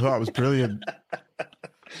Army. I thought it was brilliant.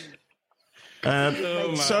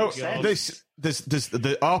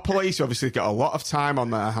 Our police obviously got a lot of time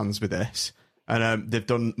on their hands with this, and they've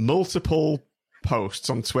done multiple posts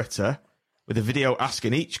on Twitter with a video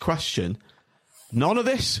asking each question. None of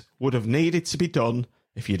this would have needed to be done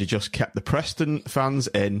if you'd have just kept the Preston fans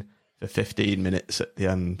in for 15 minutes at the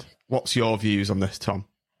end. What's your views on this, Tom?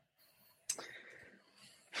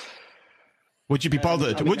 Would you be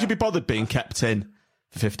bothered? Would you be bothered being kept in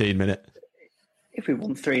for 15 minutes? if we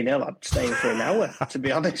won 3-0, I'd stay in for an hour, to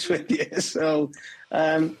be honest with you. So,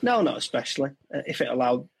 no, not especially. If it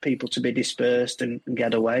allowed people to be dispersed and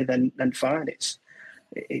get away, then fine.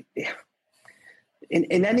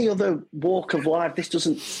 In any other walk of life, this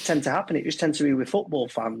doesn't tend to happen. It just tends to be with football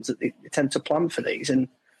fans that they tend to plan for these. And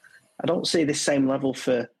I don't see this same level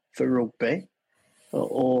for rugby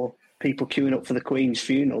or people queuing up for the Queen's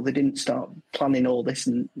funeral. They didn't start planning all this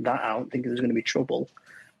and that out, thinking there's going to be trouble.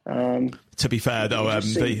 To be fair, though,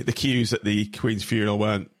 the queues at the Queen's funeral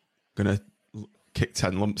weren't going to kick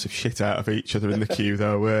 10 lumps of shit out of each other in the queue,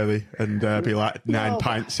 though, were they? And be like 9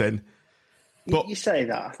 pints in. But you say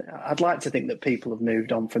that. I'd like to think that people have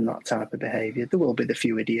moved on from that type of behaviour. There will be the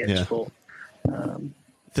few idiots, but...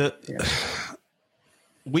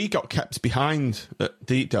 We got kept behind at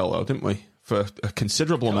Deepdale, though, didn't we? For a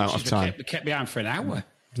considerable amount of time. We kept behind for an hour.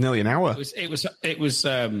 Nearly an hour. It was about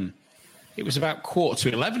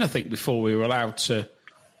 11:15, I think, before we were allowed to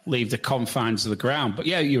leave the confines of the ground. But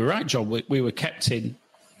yeah, you were right, John. We were kept in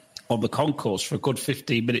on the concourse for a good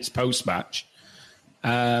 15 minutes post-match.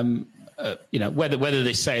 Whether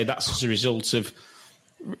they say that's as a result of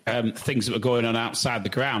things that were going on outside the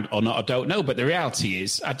ground or not, I don't know. But the reality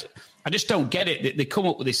is, I just don't get it. They come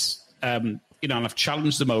up with this, and I've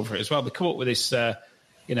challenged them over it as well. They come up with this,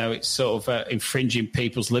 it's sort of infringing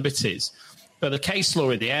people's liberties. But the case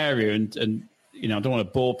law in the area, and I don't want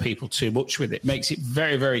to bore people too much with it, makes it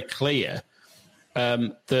very, very clear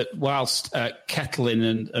that whilst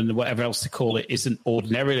kettling and whatever else they call it isn't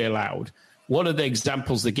ordinarily allowed, one of the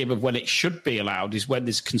examples they give of when it should be allowed is when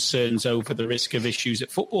there's concerns over the risk of issues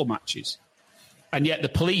at football matches. And yet the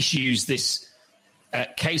police use this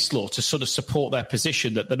case law to sort of support their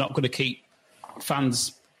position that they're not going to keep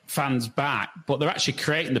fans back, but they're actually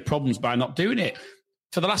creating the problems by not doing it.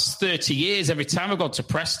 For the last 30 years, every time I've gone to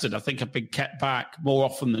Preston, I think I've been kept back more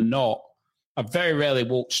often than not. I've very rarely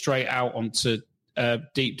walked straight out onto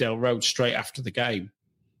Deepdale Road straight after the game.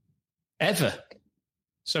 Ever.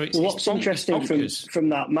 So what's interesting from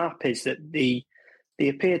that map is that they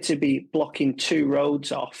appear to be blocking 2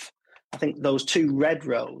 roads off. I think those 2 red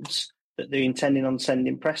roads that they're intending on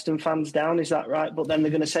sending Preston fans down. Is that right? But then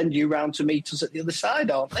they're going to send you round to meet us at the other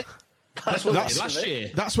side, aren't they? That's what they did last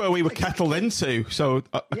year. That's where we were kettled into. So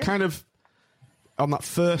kind of on that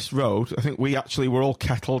first road, I think we actually were all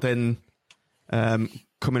kettled in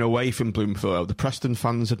coming away from Bloomfield Road. The Preston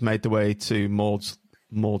fans had made their way to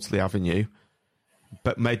Maudsley Avenue,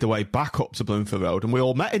 but made their way back up to Bloomfield Road, and we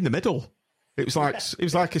all met in the middle. It was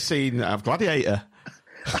like a scene out of Gladiator.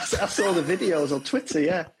 I saw the videos on Twitter.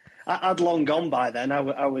 Yeah, I'd long gone by then.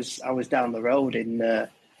 I was down the road in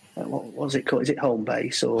what was it called? Is it Home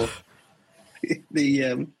Base or the?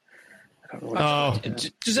 I can't remember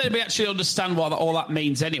does anybody actually understand what all that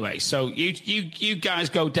means anyway? So you guys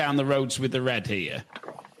go down the roads with the red here.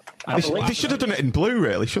 They should have done it in blue,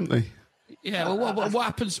 really, shouldn't they? Yeah. Well, what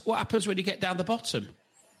happens? What happens when you get down the bottom?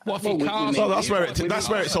 What if cars? Well, that's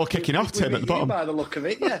where it's all kicking off, Tim. At the bottom. By the look of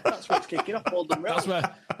it, yeah, that's where it's kicking off.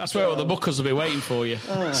 That's where all the muckers will be waiting for you.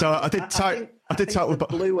 So I did the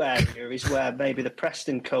blue area is where maybe the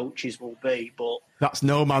Preston coaches will be, but that's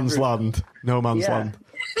no man's land. No man's land.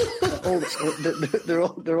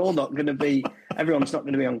 They're all not going to be. Everyone's not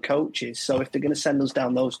going to be on coaches. So if they're going to send us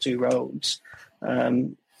down those 2 roads.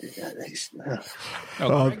 Greg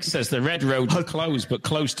says the red roads are closed, but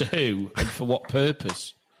closed to who and for what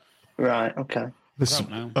purpose? Right, okay. There's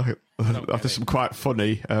some quite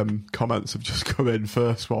funny comments have just come in.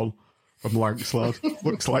 First one from Lankslad.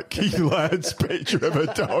 Looks like Keith Laird's picture of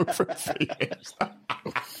a dog from Phoenix.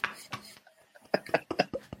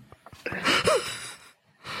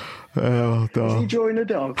 Oh, dog. Is he enjoying a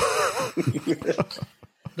dog?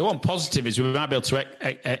 The one positive is we might be able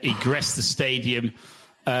to egress the stadium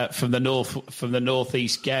from the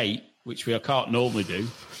northeast gate, which we can't normally do.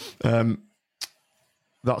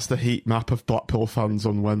 That's the heat map of Blackpool fans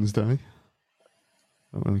on Wednesday.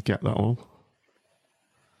 I'm going to get that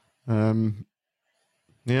one.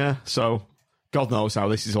 Yeah, so God knows how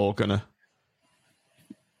this is all going to.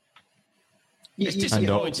 It's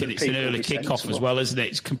disappointing. It's an early kick-off as well, isn't it?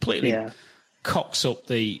 It's completely cocks up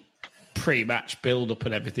the pre-match build-up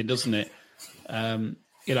and everything, doesn't it? The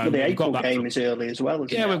April game is early as well.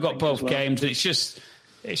 Yeah, we've got both games, and it's just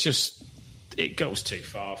it goes too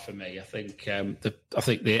far for me. I think the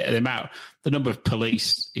number of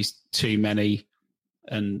police is too many,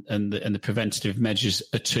 and the preventative measures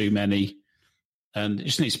are too many, and it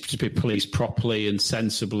just needs to be policed properly and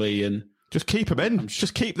sensibly, and just keep them in.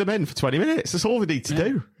 Just keep them in for 20 minutes. That's all they need to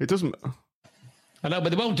do. It doesn't. I know, but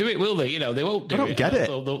they won't do it, will they? You know, they won't do it. I don't get it.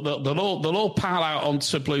 They'll all pile out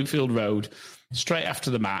onto Bloomfield Road straight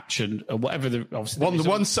after the match and whatever.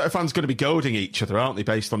 One set of fans going to be goading each other, aren't they,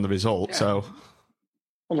 based on the result? Yeah. So,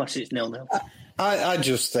 unless it's 0-0. I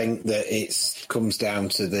just think that it comes down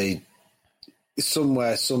to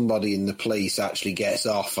somewhere somebody in the police actually gets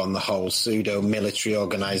off on the whole pseudo-military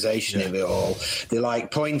organisation of it all. They're like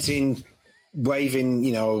pointing, waving,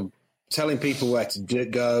 you know, telling people where to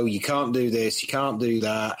go. You can't do this, you can't do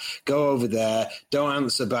that. Go over there. Don't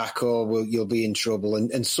answer back, or you'll be in trouble.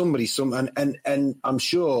 And I'm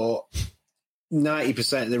sure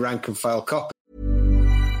 90% of the rank and file copy.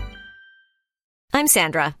 I'm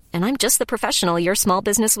Sandra, and I'm just the professional your small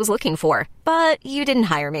business was looking for. But you didn't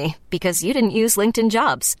hire me because you didn't use LinkedIn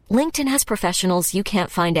Jobs. LinkedIn has professionals you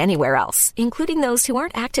can't find anywhere else, including those who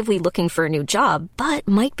aren't actively looking for a new job, but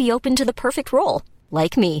might be open to the perfect role,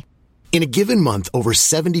 like me. In a given month, over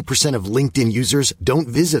 70% of LinkedIn users don't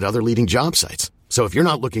visit other leading job sites. So if you're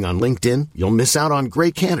not looking on LinkedIn, you'll miss out on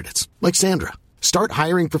great candidates like Sandra. Start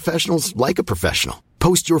hiring professionals like a professional.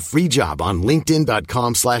 Post your free job on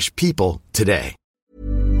linkedin.com/people today.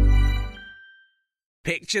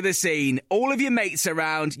 Picture the scene. All of your mates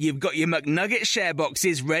around, you've got your McNugget share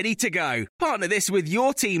boxes ready to go. Partner this with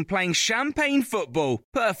your team playing champagne football.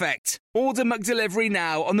 Perfect. Order McDelivery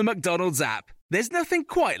now on the McDonald's app. There's nothing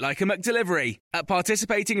quite like a McDelivery. At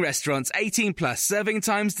participating restaurants, 18 plus, serving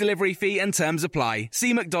times, delivery fee and terms apply.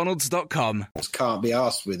 See mcdonalds.com. Can't be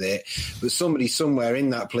asked with it, but somebody somewhere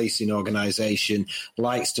in that policing organisation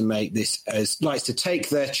likes to take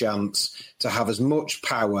their chance to have as much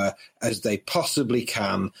power as they possibly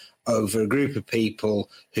can over a group of people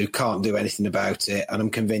who can't do anything about it, and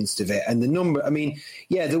I'm convinced of it. And the number, I mean,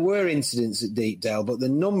 yeah, there were incidents at Deepdale, but the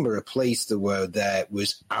number of police there were there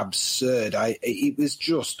was absurd. It was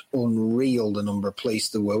just unreal, the number of police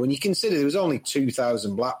there were. When you consider there was only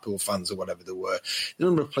 2,000 Blackpool fans or whatever there were, the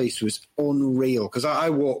number of police was unreal. Because I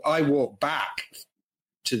walked back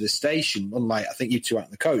to the station, unlike I think you two out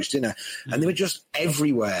in the coach, didn't I? And they were just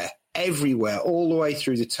everywhere, all the way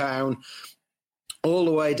through the town, all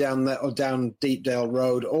the way down Deepdale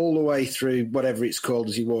Road, all the way through whatever it's called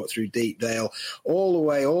as you walk through Deepdale, all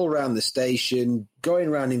around the station, going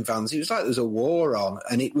around in vans. It was like there was a war on,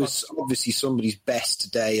 and it was obviously somebody's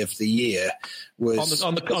best day of the year. Was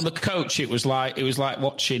on the coach. It was like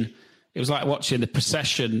watching the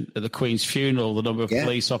procession at the Queen's funeral. The number of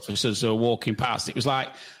police officers who were walking past. It was like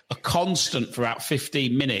a constant for about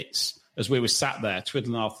 15 minutes as we were sat there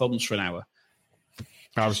twiddling our thumbs for an hour.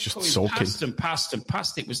 I was just sulking. Passed.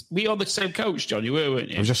 It was we on the same coach, John. You were, weren't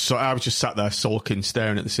you? I was just sat there sulking,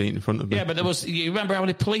 staring at the seat in front of me. Yeah, but there was. You remember how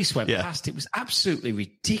many police went past? It was absolutely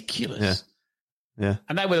ridiculous. Yeah.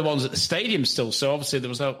 And they were the ones at the stadium still. So obviously there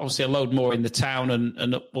was a load more in the town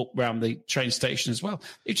and up around the train station as well.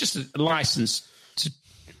 It's just a license to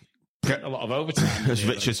get a lot of overtime. As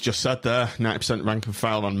Richard's just said there, 90% rank and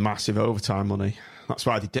file on massive overtime money. That's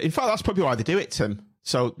why they do. In fact, that's probably why they do it, Tim.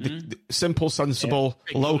 So the simple, sensible,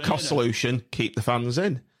 low-cost solution, keep the fans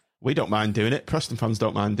in. We don't mind doing it. Preston fans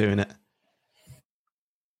don't mind doing it.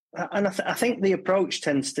 And I think the approach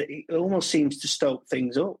almost seems to stoke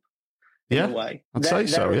things up in a way.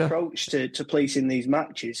 Their approach to policing these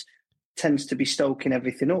matches tends to be stoking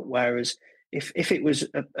everything up, whereas if it was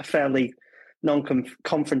a fairly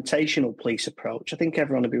non-confrontational police approach, I think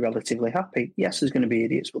everyone would be relatively happy. Yes, there's going to be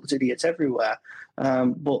idiots, but there's idiots everywhere.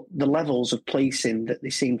 But the levels of policing that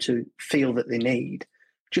they seem to feel that they need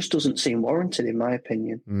just doesn't seem warranted, in my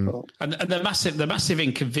opinion. And the massive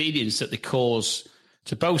inconvenience that they cause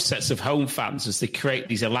to both sets of home fans as they create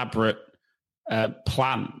these elaborate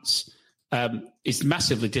plans is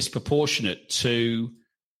massively disproportionate to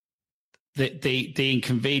the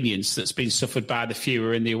inconvenience that's been suffered by the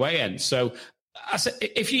fewer in the away end. So, I said,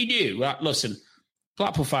 if you knew, listen,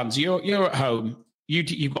 Blackpool fans, you're at home,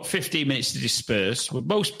 you've got 15 minutes to disperse. Well,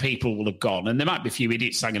 most people will have gone, and there might be a few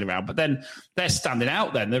idiots hanging around, but then they're standing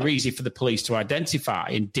out. Then they're easy for the police to identify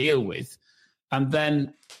and deal with, but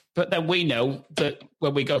then we know that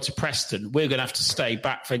when we go to Preston, we're going to have to stay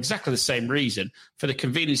back for exactly the same reason, for the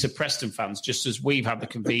convenience of Preston fans, just as we've had the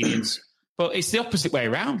convenience. But it's the opposite way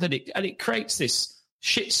around, and it creates this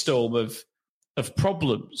shitstorm of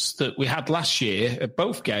problems that we had last year at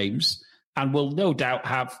both games, and will no doubt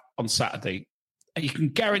have on Saturday. And you can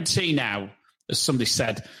guarantee now, as somebody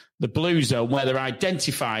said, the blue zone, where they're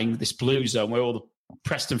identifying this blue zone, where all the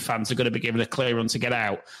Preston fans are going to be given a clear run to get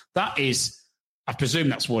out. That is, I presume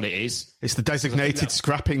that's what it is. It's the designated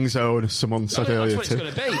scrapping zone, as someone said earlier. That's what it's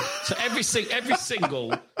going to be. So every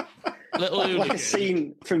single little like a hooligan.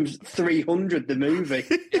 scene from 300, the movie.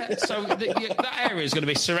 Yeah, so that area is going to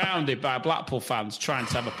be surrounded by Blackpool fans trying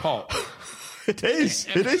to have a pop. It is.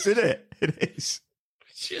 It is, isn't it? It is.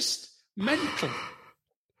 It's just mental.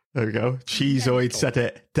 There we go. Cheezoid said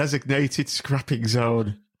it. Designated scrapping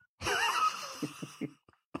zone.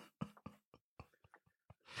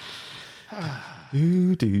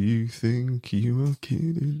 Who do you think you are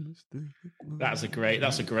kidding, Mr. That's a great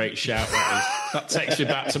shout. That takes me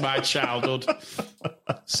back to my childhood.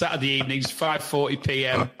 Saturday evenings, 5:40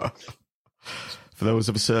 p.m. For those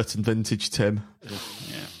of a certain vintage, Tim.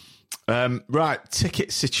 Yeah. Right,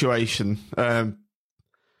 ticket situation.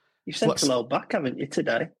 You've sent a load back, haven't you,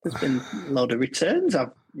 today? There's been a load of returns,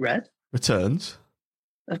 I've read. Returns?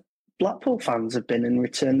 Blackpool fans have been and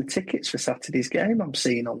returned the tickets for Saturday's game, I'm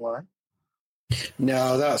seeing online.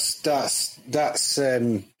 No, that's this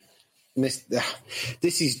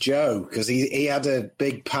is Joe, because he had a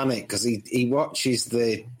big panic because he watches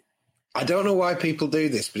the. I don't know why people do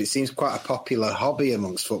this, but it seems quite a popular hobby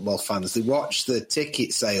amongst football fans. They watch the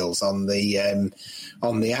ticket sales on the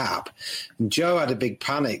app, and Joe had a big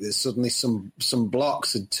panic that suddenly some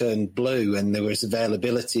blocks had turned blue and there was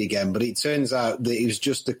availability again. But it turns out that it was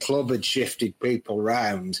just the club had shifted people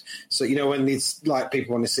round. So when it's like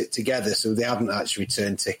people want to sit together, so they hadn't actually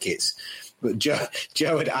returned tickets. But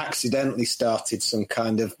Joe had accidentally started some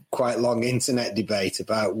kind of quite long internet debate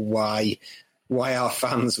about why our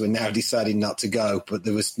fans were now deciding not to go, but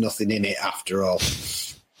there was nothing in it after all.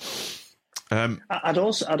 I'd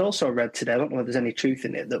also read today, I don't know if there's any truth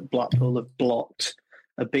in it, that Blackpool have blocked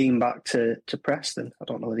a beam back to Preston. I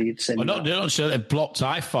don't know whether you'd seen that. They're not sure they've blocked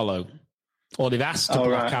iFollow, or they've asked to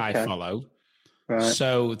block iFollow. Right.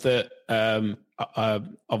 So that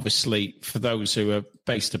obviously for those who are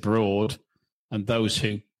based abroad and those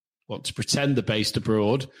who want to pretend they're based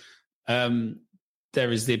abroad, there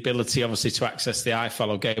is the ability, obviously, to access the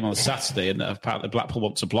iFollow game on Saturday, and apparently Blackpool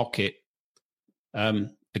want to block it.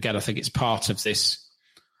 Again, I think it's part of this.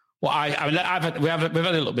 Well, we've had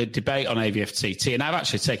a little bit of debate on AVFTT, and I've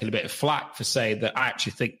actually taken a bit of flack for saying that I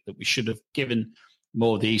actually think that we should have given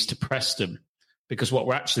more of the East to Preston, because what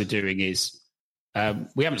we're actually doing is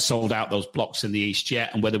we haven't sold out those blocks in the East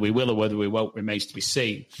yet, and whether we will or whether we won't remains to be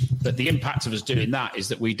seen. But the impact of us doing that is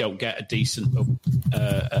that we don't get a decent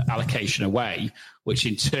allocation away, which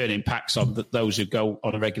in turn impacts on those who go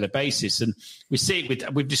on a regular basis. And we see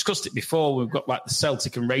it, we've discussed it before. We've got like the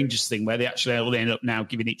Celtic and Rangers thing where they actually only end up now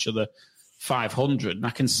giving each other 500. And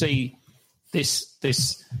I can see this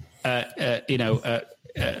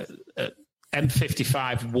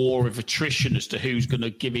M55 war of attrition as to who's going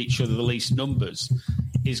to give each other the least numbers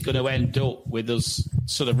is going to end up with us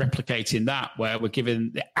sort of replicating that, where we're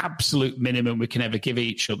giving the absolute minimum we can ever give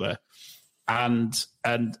each other and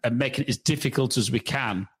making it as difficult as we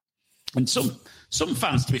can. And some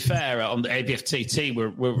fans, to be fair, on the ABFTT were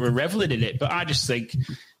reveling in it, but I just think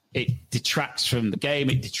it detracts from the game,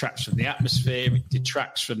 it detracts from the atmosphere, it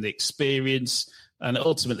detracts from the experience, and it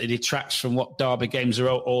ultimately detracts from what derby games are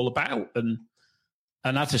all about. And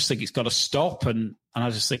I just think it's got to stop. And I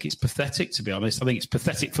just think it's pathetic, to be honest. I think it's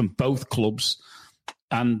pathetic from both clubs.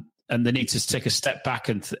 And they need to take a step back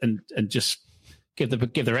and just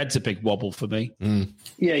give their heads a big wobble for me. Mm.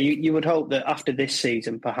 Yeah, you would hope that after this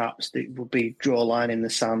season, perhaps, it would be draw a line in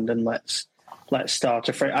the sand and let's start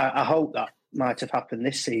afresh. I hope that might have happened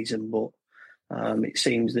this season, but it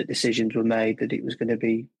seems that decisions were made that it was going to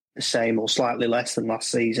be the same or slightly less than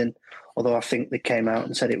last season, although I think they came out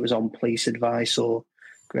and said it was on police advice or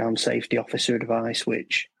ground safety officer advice,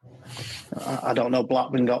 which I don't know.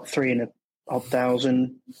 Blackburn got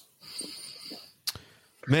 3,500.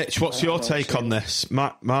 Mitch, what's your take on this?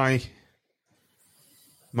 My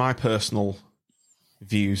personal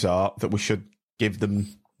views are that we should give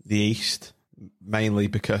them the East, mainly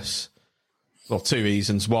because, well, two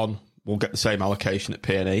reasons. One, we'll get the same allocation at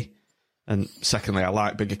P&E. And secondly, I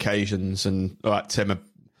like big occasions. And like Tim, a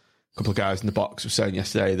couple of guys in the box were saying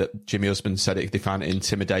yesterday that Jimmy Husband said they find it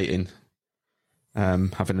intimidating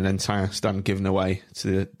having an entire stand given away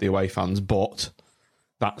to the away fans. But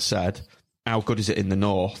that said, how good is it in the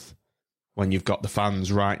north when you've got the fans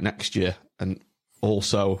right next to you? And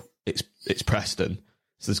also, it's Preston.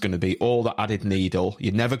 So there's going to be all that added needle.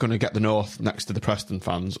 You're never going to get the north next to the Preston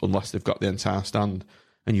fans unless they've got the entire stand.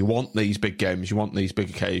 And you want these big games, you want these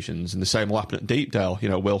big occasions, and the same will happen at Deepdale.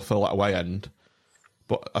 We'll fill that away end,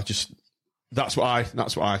 but that's what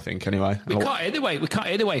I think anyway. We can't hear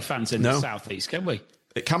the way fans in the southeast, can we?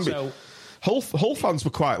 It can be. Hull fans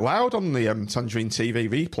were quite loud on the Tangerine TV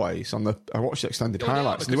replays. I watched the extended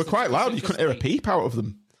highlights, and they were quite loud. You couldn't hear a peep out of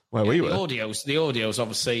them. where we were. The audio's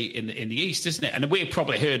obviously in the east, isn't it? And we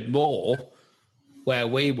probably heard more where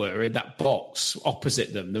we were in that box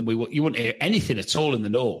opposite them than you wouldn't hear anything at all in the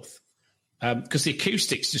north because the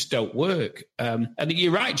acoustics just don't work. And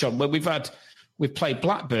you're right, John. When we've played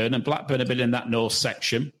Blackburn, and Blackburn have been in that north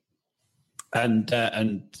section, and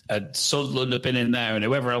Sunderland have been in there, and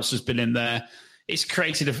whoever else has been in there. It's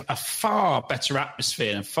created a far better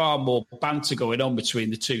atmosphere and far more banter going on between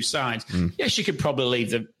the two sides. Yes, you could probably leave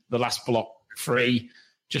the last block free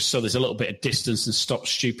just so there's a little bit of distance and stop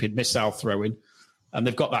stupid missile throwing. And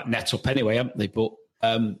they've got that net up anyway, haven't they? But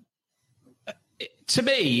to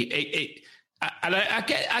me,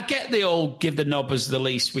 I get the old give the knobbers the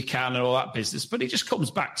least we can and all that business, but it just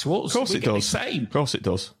comes back to us. Of course it does. Of course it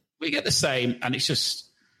does. We get the same, and it's just...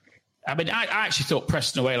 I mean, I actually thought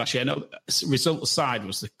Preston away last year, I know result aside,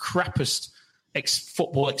 was the crappiest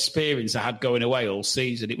football experience I had going away all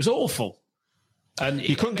season. It was awful. And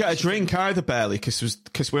you couldn't get a drink either, barely,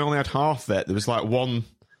 because we only had half of it. There was like one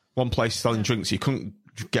place selling drinks. You couldn't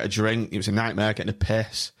get a drink. It was a nightmare getting a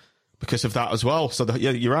piss because of that as well. So,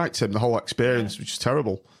 you're right, Tim. The whole experience, which is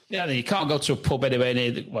terrible. Yeah, you can't go to a pub anywhere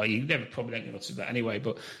near you never probably don't go to that anyway,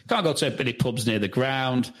 but you can't go to many pubs near the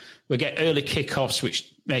ground. We get early kickoffs,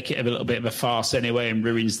 which make it a little bit of a farce anyway and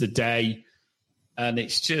ruins the day. And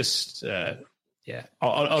it's just, on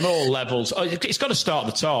all levels. It's got to start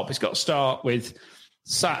at the top. It's got to start with,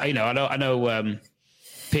 I know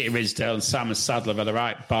Peter Ridsdale and Sam Sadler have had a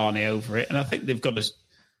right Barney over it, and I think they've got to,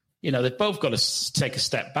 they've both got to take a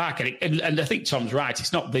step back. And I think Tom's right.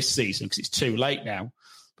 It's not this season because it's too late now.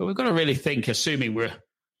 But we've got to really think, assuming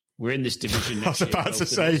we're in this division next year. I was about to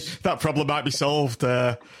say, that problem might be solved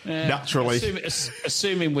naturally.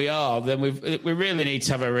 Assuming we are, then we really need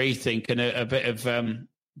to have a rethink and a bit of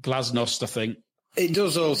glasnost, I think. It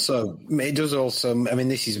does also, I mean,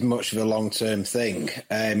 this is much of a long-term thing,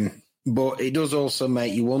 but it does also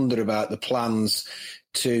make you wonder about the plans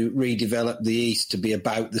to redevelop the East to be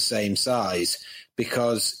about the same size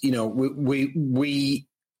because,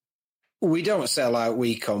 we don't sell out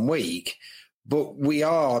week on week, but we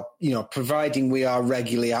are, providing we are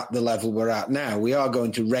regularly at the level we're at now, we are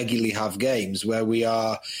going to regularly have games where we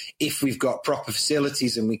are, if we've got proper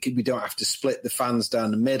facilities and we don't have to split the fans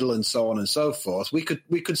down the middle and so on and so forth, we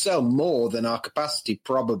could sell more than our capacity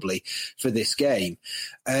probably for this game.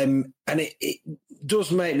 And it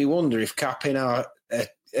does make me wonder if capping our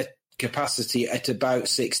capacity at about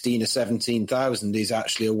 16 or 17,000 is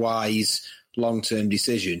actually a wise long-term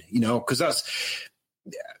decision, because that's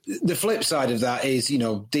the flip side of that is,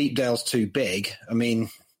 Deepdale's too big. I mean,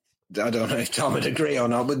 I don't know if Tom would agree or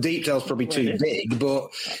not, but Deepdale's probably too big, but,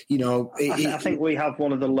 I think we have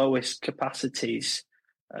one of the lowest capacities.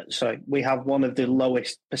 We have one of the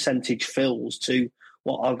lowest percentage fills to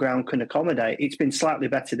what our ground can accommodate. It's been slightly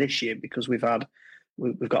better this year because we've got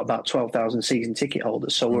about 12,000 season ticket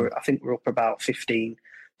holders. So I think we're up about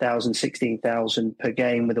 15,000, 16,000 per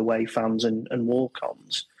game with away fans and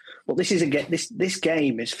walk-ons. Well, this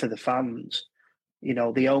game is for the fans.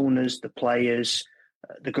 The owners, the players,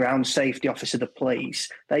 the ground safety officer, the police.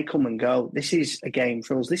 They come and go. This is a game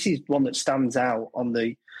for us. This is one that stands out on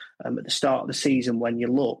the at the start of the season when you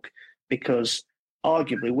look, because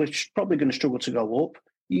arguably we're probably going to struggle to go up.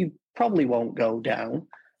 You probably won't go down,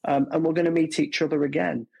 and we're going to meet each other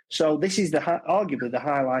again. So this is arguably the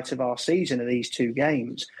highlight of our season of these two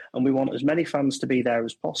games, and we want as many fans to be there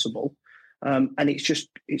as possible. And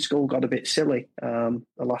it's all got a bit silly the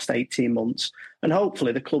last 18 months, and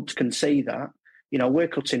hopefully the clubs can see that. We're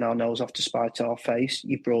cutting our nose off to spite our face.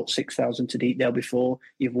 You've brought 6,000 to Deepdale before.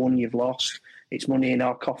 You've won, you've lost. It's money in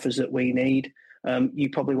our coffers that we need. You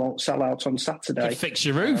probably won't sell out on Saturday. You'd fix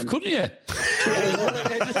your roof, couldn't you?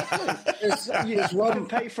 There's one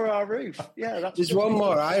pay for our roof. Yeah, there's one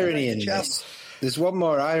more irony in this. There's one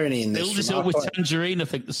more irony in this. Build it up with Tangerine, I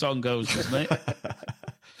think the song goes, doesn't it?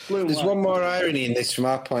 There's one more irony in this from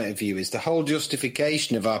our point of view, is the whole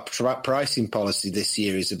justification of our pricing policy this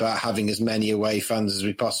year is about having as many away fans as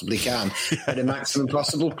we possibly can at a maximum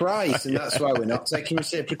possible price. And that's why we're not taking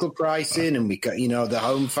reciprocal pricing, and we got, the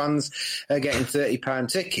home fans are getting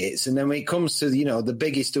 £30 tickets. And then when it comes to, the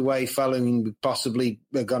biggest away following we possibly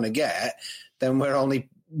are going to get, then we're only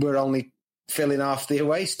filling half the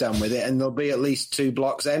away stand with it, and there'll be at least 2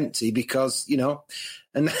 blocks empty because,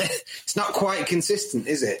 and it's not quite consistent,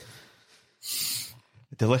 is it?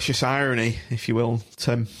 Delicious irony, if you will,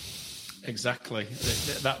 Tim. Exactly.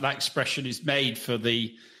 That expression is made for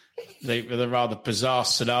the rather bizarre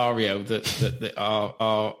scenario that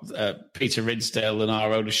our Peter Ridsdale and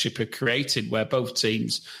our ownership have created, where both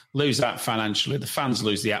teams lose out financially, the fans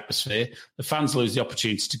lose the atmosphere, the fans lose the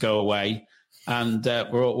opportunity to go away, and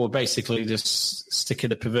we're basically just sticking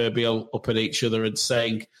the proverbial up at each other and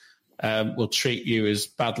saying we'll treat you as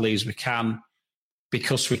badly as we can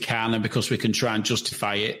because we can and because we can try and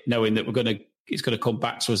justify it, knowing that it's going to come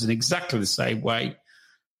back to us in exactly the same way.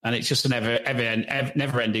 And it's just a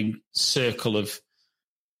never-ending circle of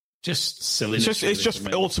just silliness. It's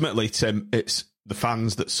just ultimately, Tim, it's the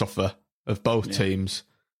fans that suffer of both teams.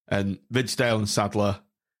 And Ridsdale and Sadler,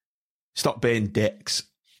 stop being dicks.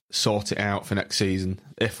 Sort it out for next season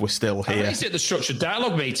if we're still here. I raised it at the structured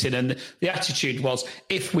dialogue meeting, and the attitude was,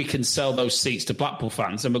 if we can sell those seats to Blackpool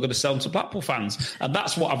fans, then we're going to sell them to Blackpool fans. And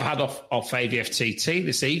that's what I've had off AVFTT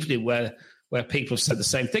this evening, where people have said the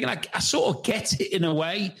same thing. And I sort of get it in a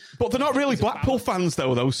way. But they're not really Blackpool fans,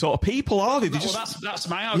 though, those sort of people, are they? That's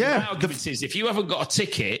my argument. My argument is, if you haven't got a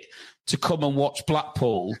ticket to come and watch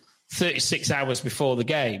Blackpool 36 hours before the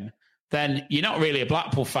game, then you're not really a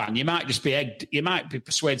Blackpool fan. You might just be egged. You might be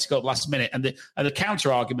persuaded to go at the last minute. And the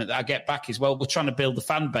counter argument that I get back is, well, we're trying to build the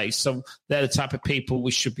fan base, so they're the type of people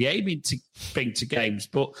we should be aiming to bring to games.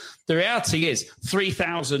 But the reality is,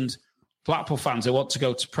 3,000 Blackpool fans who want to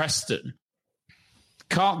go to Preston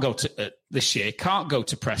can't go to this year. Can't go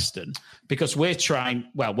to Preston because we're trying.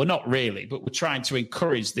 Well, we're not really, but we're trying to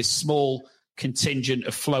encourage this small contingent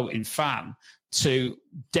of floating fan to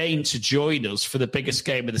deign to join us for the biggest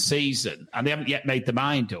game of the season, and they haven't yet made their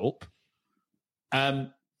mind up.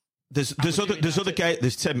 There's other games.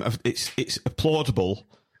 There's Tim. It's applaudable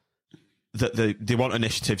that they want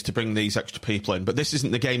initiatives to bring these extra people in, but this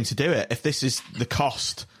isn't the game to do it. If this is the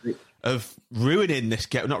cost of ruining this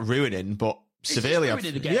game, not ruining, but severely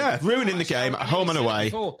ruining the game at home and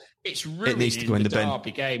away. It's ruining needs to go in the bin.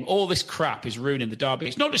 Derby game. All this crap is ruining the Derby.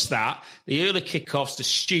 It's not just that. The early kickoffs, the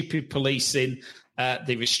stupid policing,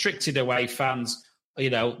 the restricted away fans,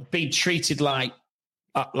 being treated like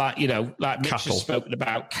Mitch has spoken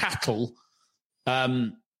about, cattle.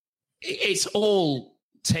 It's all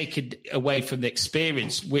taken away from the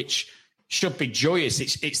experience, which should be joyous.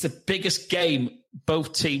 It's the biggest game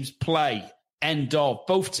both teams play. End of.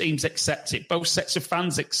 Both teams accept it. Both sets of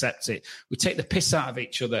fans accept it. We take the piss out of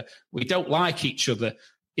each other. We don't like each other.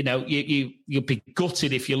 You'll be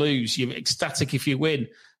gutted if you lose. You're ecstatic if you win.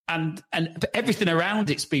 And everything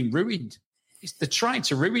around it's been ruined. They're trying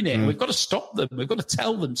to ruin it. We've got to stop them. We've got to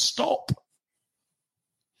tell them, stop.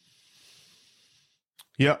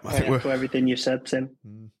 Yeah, I think echo everything you said, Tim.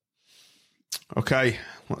 Okay,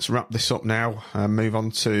 let's wrap this up now and move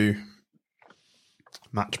on to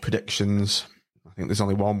match predictions. I think there's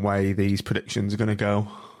only one way these predictions are going to go.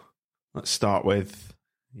 Let's start with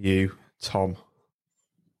you, Tom.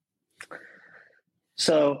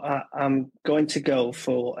 So I'm going to go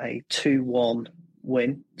for a 2-1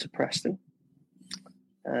 win to Preston.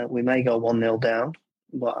 We may go 1-0 down,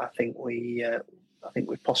 but I think we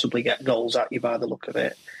possibly get goals at you by the look of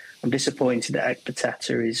it. I'm disappointed that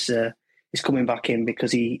Ekpiteta is coming back in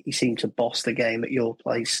because he seemed to boss the game at your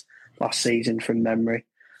place last season from memory.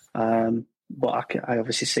 But I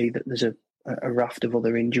obviously see that there's a raft of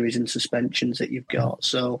other injuries and suspensions that you've got.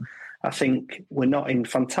 So I think we're not in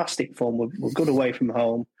fantastic form. We're good away from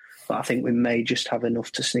home, but I think we may just have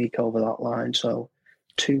enough to sneak over that line. So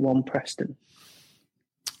 2-1 Preston.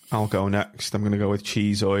 I'll go next. I'm going to go with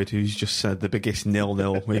Cheezoid, who's just said the biggest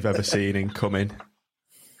 0-0 we've ever seen incoming.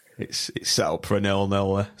 It's set up for a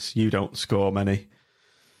 0-0. You don't score many.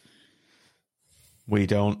 We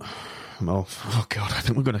don't. Oh God! I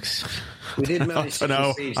think we're going to. We did manage. I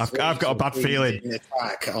know. I've got a bad feeling.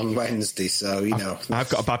 Attack on Wednesday, so I've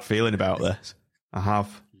got a bad feeling about this. I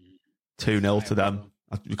have 2-0 to them.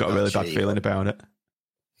 I've got a really bad feeling about it.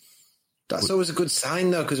 That's always a good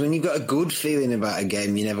sign, though, because when you've got a good feeling about a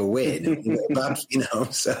game, you never win. You get bad,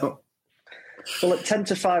 So. Well, at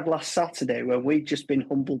 10-5 last Saturday, when we'd just been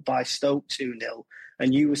humbled by Stoke 2-0,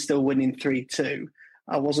 and you were still winning 3-2.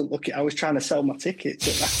 I wasn't looking. I was trying to sell my tickets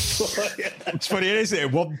at that point. It's funny, isn't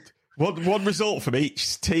it? One result from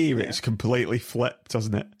each team. Yeah. It's completely flipped,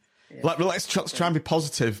 hasn't it? Yeah. Let's try and be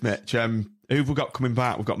positive, Mitch. Who have we got coming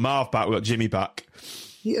back? We've got Marv back. We've got Jimmy back.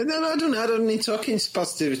 Yeah, no, I don't need talking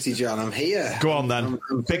positivity, John. I'm here. Go on then.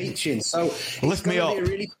 I'm preaching. So lift me up.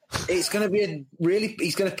 He's going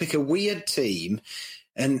to pick a weird team.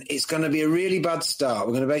 And it's going to be a really bad start.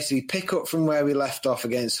 We're going to basically pick up from where we left off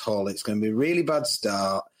against Hull. It's going to be a really bad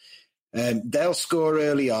start. They'll score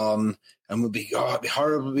early on, and it'd be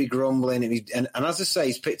horribly grumbling. And as I say,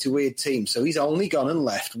 he's picked a weird team, so he's only gone and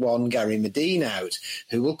left one Gary Medine out,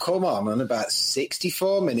 who will come on about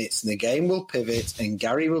 64 minutes, and the game will pivot, and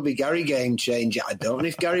Gary will be Gary game changer. I don't know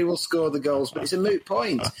if Gary will score the goals, but it's a moot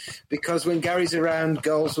point, because when Gary's around,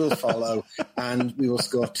 goals will follow, and we will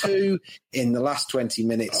score 2 in the last 20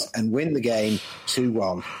 minutes and win the game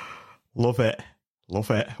 2-1. Love it.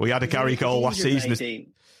 We had a Gary goal last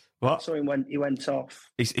season. What? So he went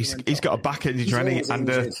off. He's got a back injury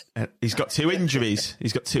and he's got 2 injuries.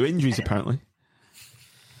 He's got 2 injuries apparently.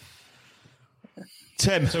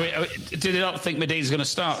 Tim, so do they not think Medine's going to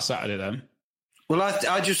start Saturday then? Well,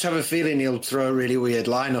 I just have a feeling he'll throw a really weird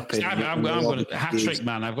lineup in. I'm going to hat-trick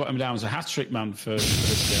man. I've got him down as a hat-trick man for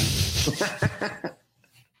this game.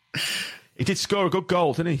 He did score a good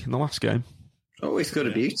goal, didn't he, in the last game? Oh, he's got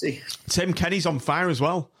a beauty. Tim Kenny's on fire as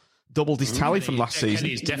well. Doubled his tally from last season.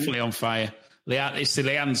 Kenny's definitely on fire. He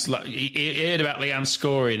heard about Leanne's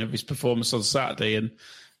scoring of his performance on Saturday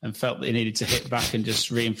and felt that he needed to hit back and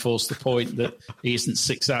just reinforce the point that he isn't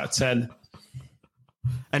 6 out of 10.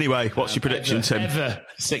 Anyway, what's your prediction, Tim? Ever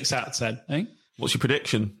 6 out of 10. Eh? What's your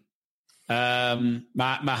prediction? My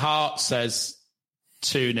heart says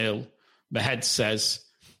 2-0. My head says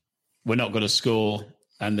we're not going to score.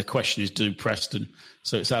 And the question is, do Preston?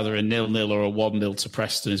 So it's either a 0-0 or a 1-0 to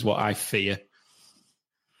Preston is what I fear,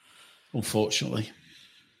 unfortunately.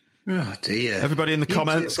 Oh, dear. Everybody in the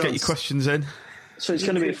comments, get your questions in. So it's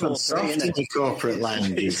going to be 4-3, isn't it? Corporate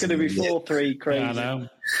land. It's going to be 4-3, crazy. Yeah, I know.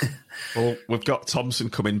 Well, we've got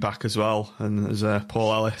Thompson coming back as well. And as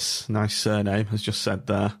Paul Ellis, nice surname, has just said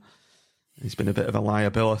there, he's been a bit of a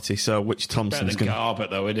liability. So which Thompson's going to...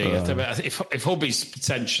 Garbett, though, isn't he? If Hubby's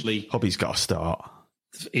potentially... Hubby's got to start.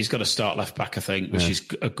 He's got to start left back, I think, which is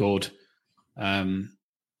a good. And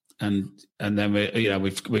then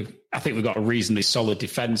I think we've got a reasonably solid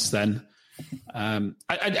defence. Then,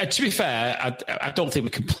 to be fair, I don't think we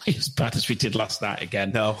can play as bad as we did last night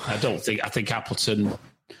again. No, I don't think. I think Appleton.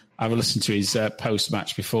 I've listened to his post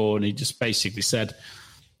match before, and he just basically said,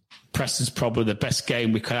 "Preston's probably the best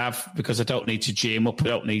game we could have because I don't need to G him up. I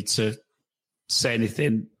don't need to say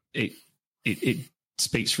anything. It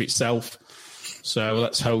speaks for itself." So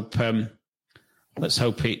let's hope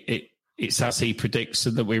it's as he predicts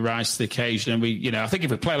and that we rise to the occasion. And I think if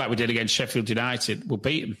we play like we did against Sheffield United, we'll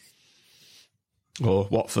beat them. Or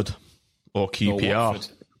Watford. Or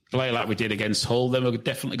QPR. Play like we did against Hull, then we're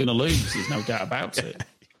definitely going to lose. There's no doubt about it.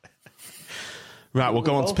 Right, we'll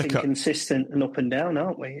go on to pick up. Consistent and up and down,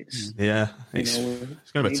 aren't we? It's going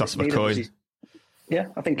to be a toss of a coin. Yeah,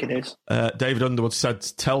 I think it is. David Underwood said,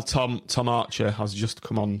 tell Tom Archer has just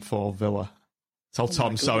come on for Villa. Tell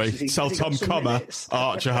Tom,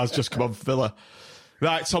 Archer has just come on for Villa.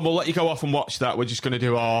 Right, Tom, we'll let you go off and watch that. We're just going to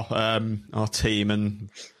do our team and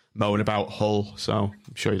moan about Hull. So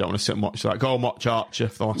I'm sure you don't want to sit and watch that. Go and watch Archer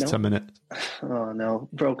for the last 10 minutes. Oh, no.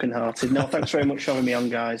 Broken-hearted. No, thanks very much for having me on,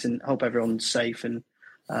 guys, and hope everyone's safe and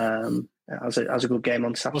has a good game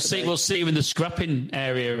on Saturday. We'll see you in the scrapping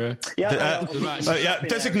area.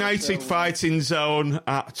 Designated fighting zone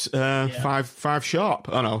at 5 sharp.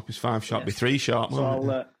 Oh no, it's 5 sharp. Be 3 sharp.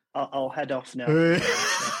 So I'll head off now.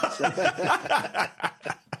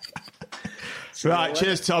 Right,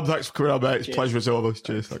 cheers, Tom. Thanks for coming on, mate. It's a pleasure as always.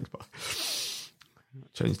 Cheers, thanks. Bye.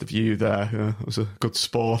 Changed the view there. It was a good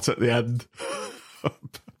sport at the end.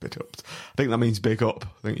 Big up. I think that means big up.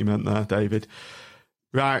 I think you meant there, David.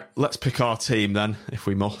 Right, let's pick our team then, if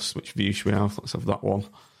we must. Which view should we have? Let's have that one.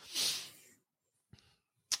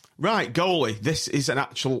 Right, goalie. This is an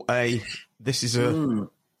actual This is a.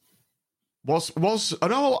 Was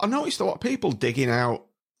I noticed a lot of people digging out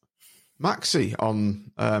Maxi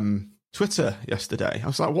on Twitter yesterday. I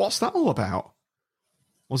was like, what's that all about?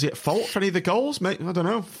 Was he at fault for any of the goals? Mate, I don't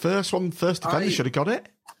know. First defender should have got it.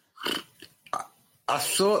 I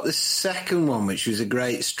thought the second one, which was a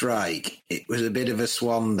great strike, it was a bit of a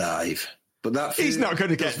swan dive. But he's not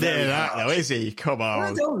going to get near that, though, is he? Come on.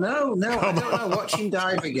 I don't know. I don't know. Watch him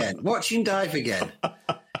dive again.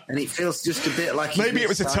 And it feels just a bit like maybe it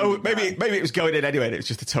was maybe it was going in anyway. And it was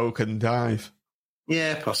just a token dive.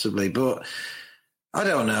 Yeah, possibly, but I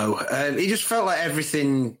don't know. He just felt like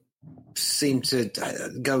everything seemed to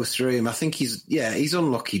go through him. I think he's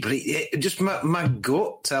unlucky, but just my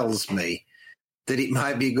gut tells me that it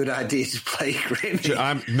might be a good idea to play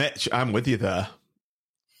Grimmy. Mitch, I'm with you there.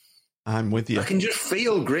 I'm with you. I can just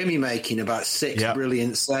feel Grimmy making about 6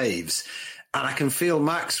 brilliant saves, and I can feel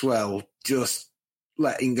Maxwell just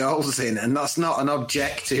letting goals in, and that's not an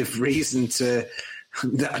objective reason to.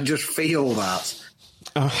 I just feel that.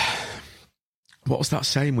 What was that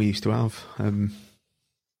saying we used to have?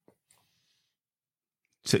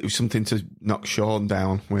 it was something to knock Sean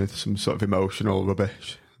down with, some sort of emotional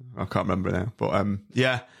rubbish. I can't remember now. But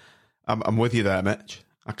yeah, I'm with you there, Mitch.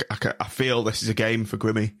 I feel this is a game for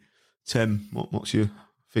Grimmy. Tim, what's your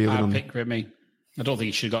feeling on I pick Grimmy. I don't think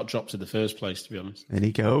he should have got dropped in the first place, to be honest. And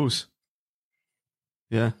he goes.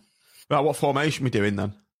 Yeah. Right, what formation are we doing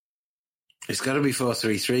then? It's got to be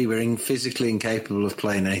 4-3-3. We're physically incapable of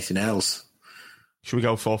playing anything else. Should we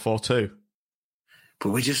go 4-4-2? But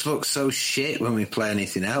we just look so shit when we play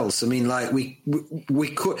anything else. I mean, like, we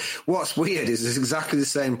could... What's weird is it's exactly the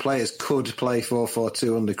same players could play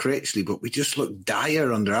 4-4-2 under Critchley, but we just look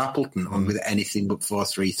dire under Appleton with anything but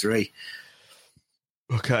 4-3-3.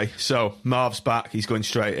 Okay, so Marv's back. He's going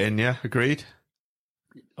straight in, yeah? Agreed?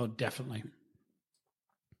 Oh, definitely.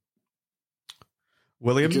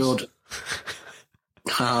 Williams? Good.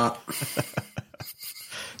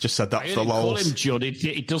 Just said that for the call lols. him Judd.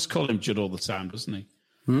 He does call him Judd all the time, doesn't he?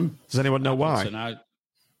 Does anyone know why?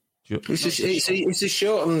 It's a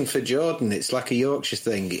shorten for Jordan. It's like a Yorkshire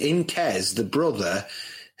thing. In Kes, the brother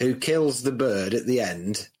who kills the bird at the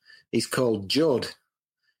end, he's called Judd.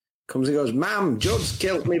 Comes and goes, Ma'am, Judd's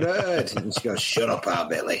killed me bird. And she goes, shut up, our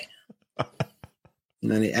Billy. And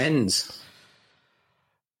then it ends.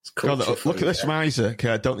 God, look at this from Isaac.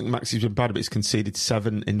 I don't think Maxi's been bad, but he's conceded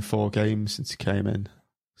 7 in 4 games since he came in.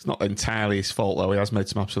 It's not entirely his fault, though. He has made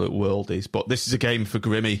some absolute worldies. But this is a game for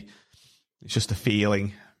Grimmy. It's just a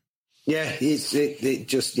feeling. Yeah, it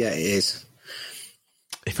is.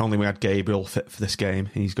 If only we had Gabriel fit for this game.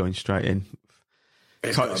 He's going straight in.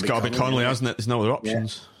 It's got to be Connolly, hasn't it? There's no other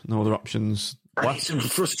options. Yeah. No other options. It's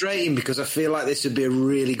frustrating because I feel like this would be a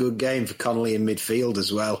really good game for Connolly in midfield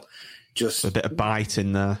as well. Just a bit of bite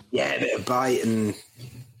in there. Yeah, a bit of bite and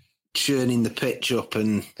churning the pitch up,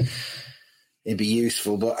 and it'd be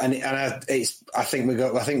useful. But I think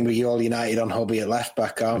we all united on Hobby at left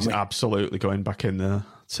back, aren't we? Absolutely going back in there.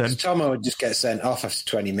 Tomo would just get sent off after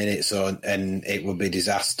 20 minutes, and it would be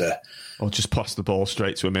disaster. Or just pass the ball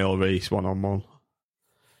straight to Emil Rees 1-on-1.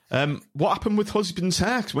 What happened with Husband's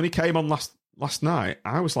hair? 'Cause when he came on last night,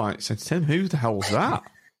 I was like, saying to Tim, who the hell's that?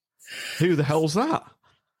 Who the hell's that?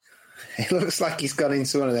 It looks like he's gone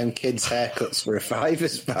into one of them kids' haircuts for a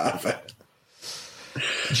Fivers barber.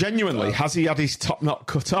 Genuinely, has he had his top knot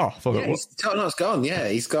cut off? Yeah, his top knot's gone, yeah.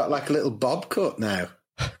 He's got like a little bob cut now.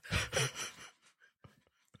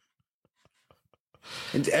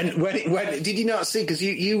 and when did you not see? Because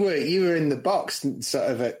you were in the box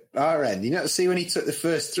sort of at our end. You not see when he took the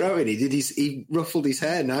first throw in? He ruffled his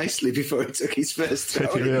hair nicely before he took his first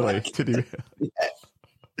throw. Did he really? Did he? Yeah.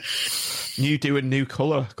 New doing new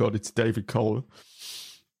colour, according to David Cole.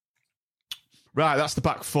 Right, that's the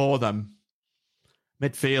back four then.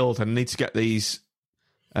 Midfield, I need to get these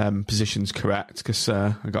positions correct because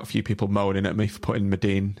I got a few people moaning at me for putting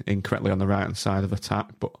Medine incorrectly on the right-hand side of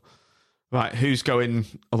attack. But right, who's going,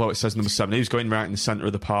 although it says number 7, who's going right in the centre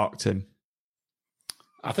of the park, Tim?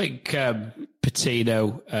 I think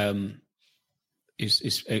Patino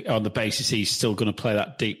is on the basis he's still going to play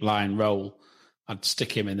that deep line role. I'd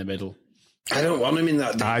stick him in the middle. I don't want him in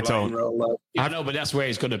that deep line role. Though. I know, but that's where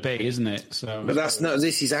he's going to be, isn't it? So, but that's not.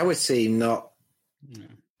 This is our team, not. Yeah.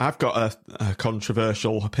 I've got a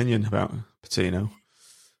controversial opinion about Patino.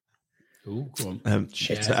 Ooh, go on.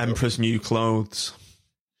 The Emperor's New Clothes.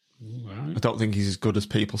 Ooh, right. I don't think he's as good as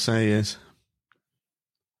people say he is.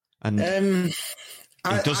 And he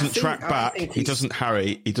doesn't track back, he doesn't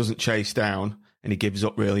harry, he doesn't chase down, and he gives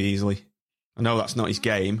up really easily. I know that's not his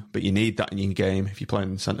game, but you need that in your game if you're playing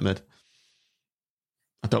in centre mid.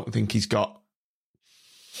 I don't think he's got...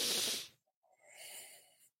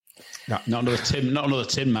 Not another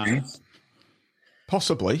Tin Man.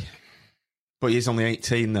 Possibly. But he's only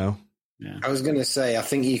 18 though. Yeah. I was going to say, I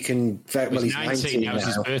think you can... Well, he's 19 now. It was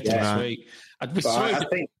his birthday this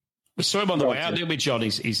week. We saw him on the way out, didn't we, John?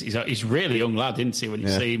 He's a really young lad, isn't he, when you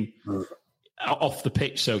see him off the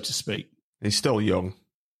pitch, so to speak. He's still young.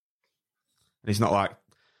 And he's not like...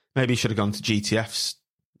 Maybe he should have gone to GTF's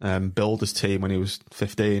builders team when he was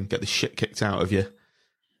 15, get the shit kicked out of you,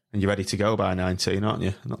 and you're ready to go by 19, aren't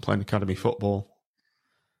you? Not playing academy football.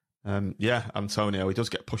 Antonio, he does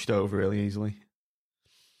get pushed over really easily.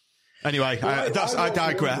 Anyway, I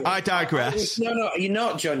digress. No, you're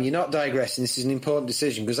not, John. You're not digressing. This is an important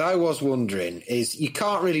decision because I was wondering, you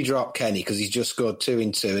can't really drop Kenny because he's just scored 2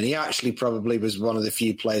 in 2, and he actually probably was one of the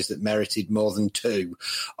few players that merited more than 2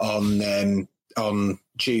 on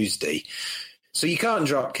Tuesday. So you can't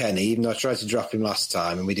drop Kenny, even though I tried to drop him last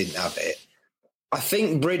time and we didn't have it. I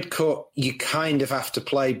think Bridcut, you kind of have to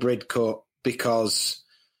play Bridcut because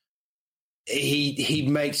he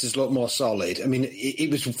makes us look more solid. I mean, it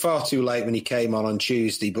was far too late when he came on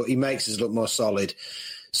Tuesday, but he makes us look more solid.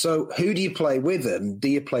 So who do you play with them? Do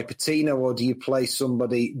you play Patino or do you play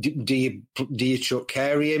somebody? Do you chuck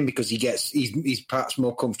Carey in because he's perhaps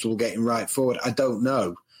more comfortable getting right forward? I don't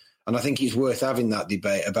know. And I think it's worth having that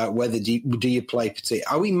debate about whether do you play Patino.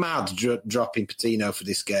 Are we mad dropping Patino for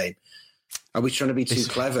this game? Are we trying to be too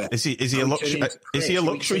clever? Is he a luxury?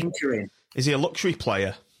 Is he a luxury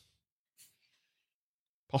player?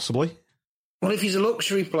 Possibly. Well, if he's a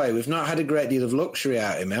luxury player, we've not had a great deal of luxury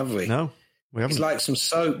out of him, have we? No, we haven't. It's like some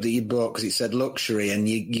soap that you bought because it said luxury, and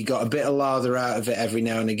you got a bit of lather out of it every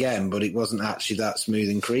now and again, but it wasn't actually that smooth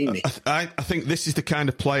and creamy. I think this is the kind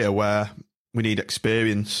of player where we need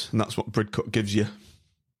experience, and that's what Bridcut gives you.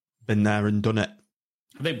 Been there and done it.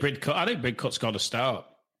 I think Bridcut's got to start.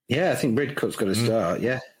 Yeah, I think Bridcut's got to start.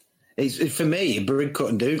 Yeah, for me, Bridcut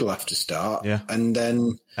and Dougal have to start. Yeah, and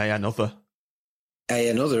then another,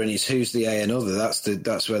 and it's who's the another.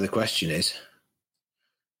 That's where the question is.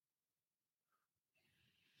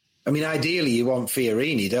 I mean, ideally, you want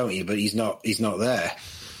Fiorini, don't you? But he's not there.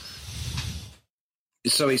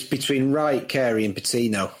 So it's between Wright, Carey, and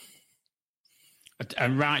Patino.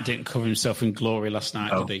 And Wright didn't cover himself in glory last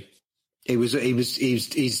night, did he? He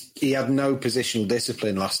had no positional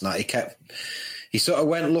discipline last night. He sort of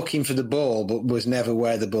went looking for the ball, but was never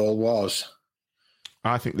where the ball was.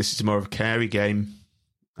 I think this is more of a Carey game.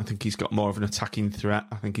 I think he's got more of an attacking threat.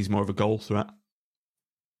 I think he's more of a goal threat.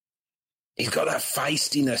 He's got that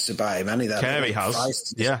feistiness about him, hasn't he? Carey has.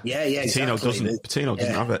 Feistiness. Yeah. Patino exactly. Patino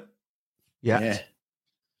doesn't have it. Yeah.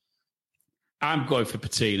 I'm going for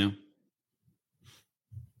Patino.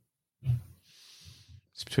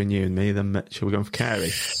 It's between you and me then, Mitch. Are we going for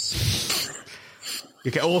Carey? You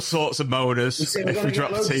get all sorts of moaners if we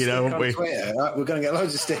drop Patino, won't we? We're going to get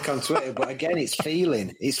loads of stick on Twitter, but again, it's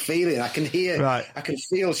feeling. I can hear, I can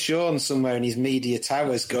feel Sean somewhere in his media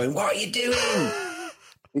towers going, "What are you doing?"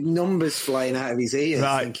 With numbers flying out of his ears,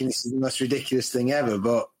 thinking this is the most ridiculous thing ever.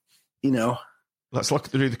 But, let's look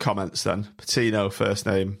through the comments then. Patino, first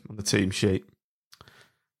name on the team sheet.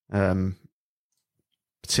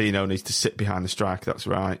 Patino needs to sit behind the striker, that's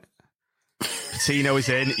right. Patino is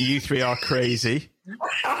in. You three are crazy.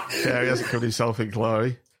 Carey hasn't covered himself in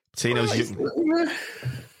glory. Patino's...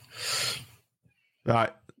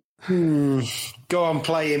 Right. Go on,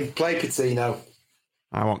 play him. Play Patino.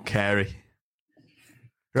 I want Carey.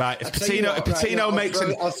 Right, if Patino makes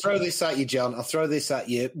it... I'll throw this at you, John. I'll throw this at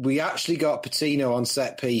you. We actually got Patino on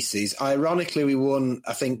set pieces. Ironically, we won,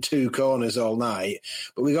 I think, 2 corners all night,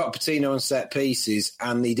 but we got Patino on set pieces,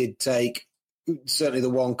 and he did take... Certainly the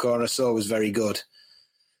one corner I saw was very good.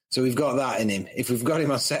 So we've got that in him. If we've got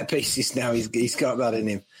him on set pieces now, he's got that in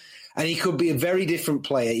him. And he could be a very different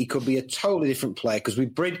player. He could be a totally different player because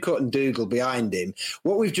with Bridcut and Dougal behind him,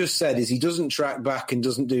 what we've just said is he doesn't track back and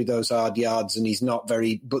doesn't do those hard yards and he's not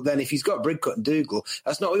very... But then if he's got Bridcut and Dougal,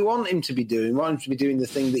 that's not what we want him to be doing. We want him to be doing the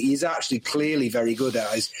thing that he's actually clearly very good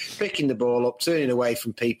at, is picking the ball up, turning away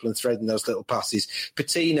from people and threading those little passes.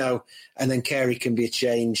 Patino and then Carey can be a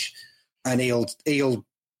change and he'll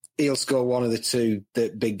score one of the 2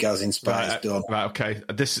 that Big Gaz Inspire's done. Right, okay.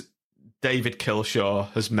 David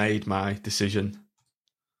Kilshaw has made my decision.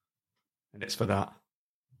 And it's for that.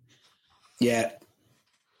 Yeah.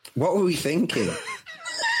 What were we thinking?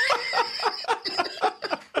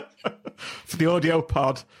 For the audio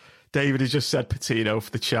pod, David has just said Patino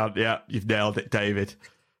for the chant. Yeah, you've nailed it, David.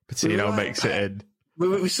 Patino makes it in.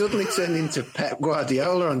 We suddenly turned into Pep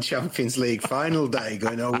Guardiola on Champions League final day,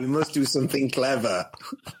 going, we must do something clever.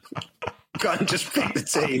 Can't just pick the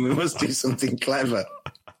team. We must do something clever.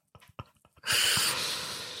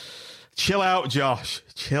 Chill out, Josh.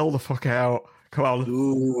 Chill the fuck out. Come on.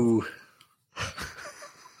 Ooh.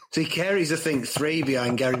 See, Carey's, I think, 3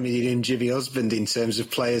 behind Gary Medina and Jimmy Husband in terms of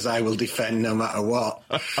players I will defend no matter what.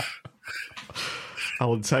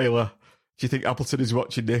 Alan Taylor, do you think Appleton is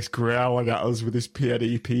watching this growling at us with his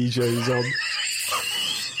PNE PJs on?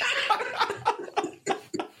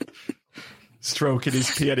 Stroking his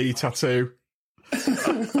PNE tattoo.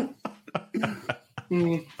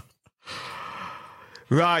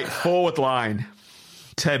 Right, forward line.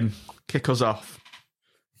 Tim, kick us off.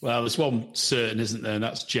 Well, there's one certain, isn't there? And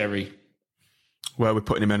that's Jerry. Where we're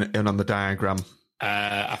putting him in on the diagram.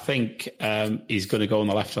 I think he's going to go on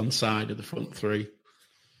the left-hand side of the front 3.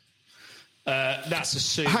 That's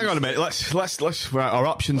assumed. Hang on a minute. Let's. Right, our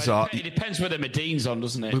options are. It depends whether Medine's on,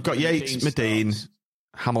 doesn't it? We've got Yates, Medine,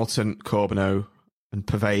 Hamilton, Corbeanu, and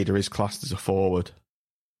Poveda is classed as a forward.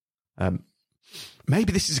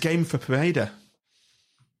 Maybe this is a game for Poveda.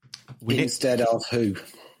 Instead of who?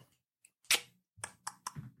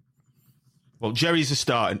 Well, Jerry's a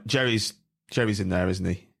start. Jerry's in there, isn't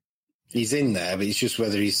he? He's in there, but it's just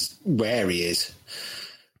where he is.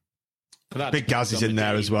 Big Gaz is in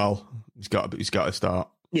there as well. He's got to start.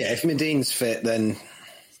 Yeah, if Medine's fit, then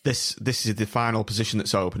this is the final position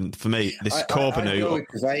that's open for me. This is Corbeanu. I go with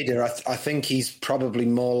Poveda. I think he's probably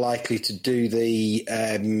more likely to do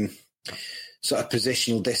the sort of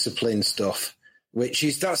positional discipline stuff,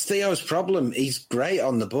 that's Theo's problem. He's great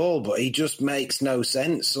on the ball, but he just makes no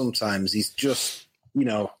sense sometimes. He's just,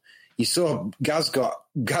 you saw Gaz got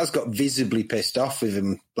visibly pissed off with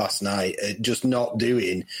him last night, just not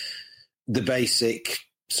doing the basic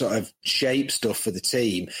sort of shape stuff for the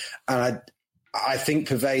team. And I think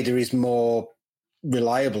Poveda is more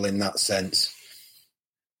reliable in that sense.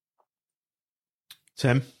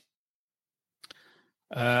 Tim?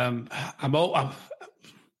 I'm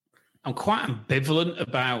quite ambivalent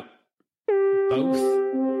about both.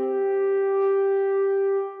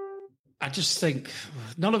 I just think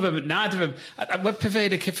neither of them. When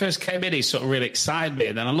Poveda first came in, he sort of really excited me,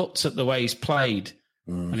 and then I looked at the way he's played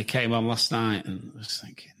when he came on last night, and I was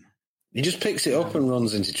thinking, he just picks it up and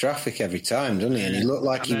runs into traffic every time, doesn't he? And he looked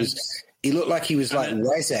like he was like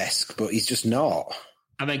Wes-esque, but he's just not.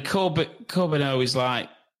 And then Corbeanu is like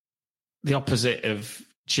the opposite of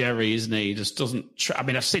Jerry, isn't he? He just doesn't.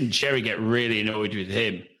 I've seen Jerry get really annoyed with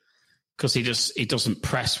him because he doesn't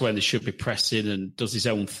press when they should be pressing and does his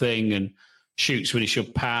own thing and shoots when he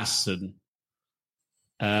should pass. And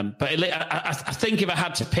but I think if I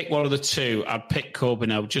had to pick one of the two, I'd pick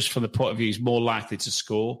Corbeanu just from the point of view he's more likely to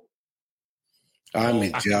score. I'm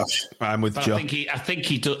with Josh. I'm with Josh. I think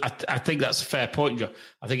he does. I think that's a fair point, Josh.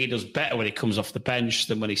 I think he does better when he comes off the bench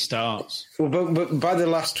than when he starts. Well, but by the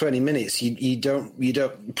last 20 minutes, you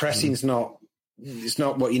don't. Pressing's not. It's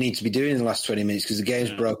not what you need to be doing in the last 20 minutes because the game's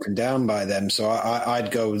broken down by them. So I'd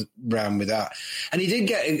go round with that. And he did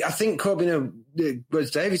get. I think Corbeanu, Wes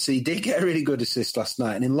Davidson, he did get a really good assist last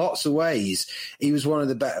night. And in lots of ways, he was one of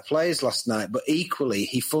the better players last night. But equally,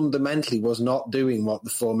 he fundamentally was not doing what the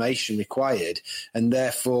formation required, and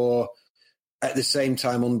therefore, at the same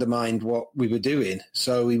time, undermined what we were doing.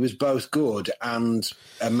 So he was both good and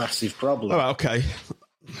a massive problem. All right, okay.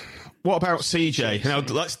 What about CJ? Now,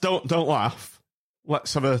 let's don't laugh.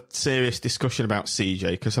 Let's have a serious discussion about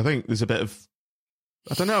CJ because I think there's a bit of,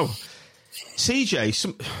 I don't know.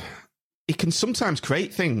 CJ, he can sometimes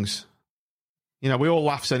create things. We all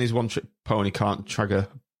laugh saying his one-trick pony can't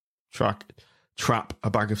trap a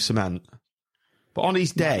bag of cement. But on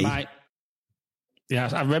his day... I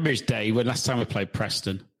remember his day when last time we played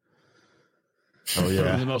Preston. Oh, yeah.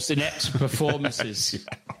 One of the most inept performances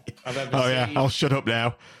I've ever seen. Oh, yeah. I'll shut up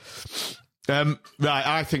now. Right,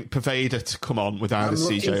 I think Poveda to come on with either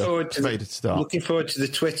CJ or Poveda to start. Looking forward to the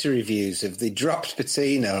Twitter reviews of they dropped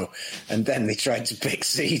Patino and then they tried to pick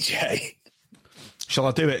CJ. Shall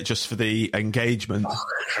I do it just for the engagement? Oh,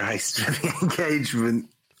 Christ, the engagement.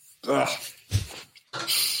 Oh.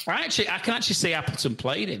 I can actually see Appleton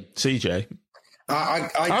played him. CJ. I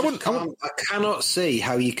cannot see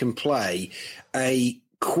how you can play a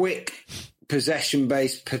quick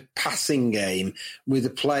possession-based passing game with a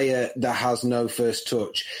player that has no first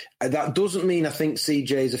touch. That doesn't mean I think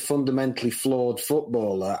CJ is a fundamentally flawed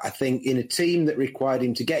footballer. I think in a team that required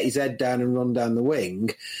him to get his head down and run down the wing,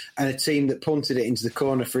 and a team that punted it into the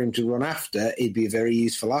corner for him to run after, he'd be a very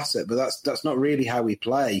useful asset. But that's not really how we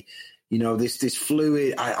play. This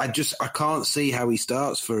fluid. I can't see how he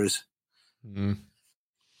starts for us. Mm.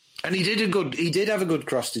 And he did have a good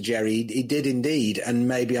cross to Jerry. He did indeed. And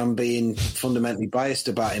maybe I'm being fundamentally biased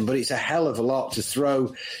about him, but it's a hell of a lot to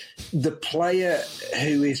throw the player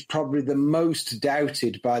who is probably the most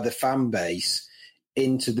doubted by the fan base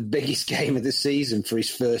into the biggest game of the season for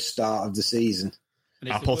his first start of the season.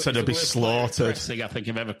 Appleton would be slaughtered. I think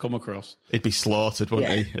I've ever come across. He'd be slaughtered,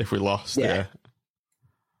 wouldn't he, if we lost? Yeah.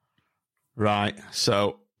 Right.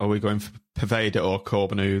 So are we going for Poveda or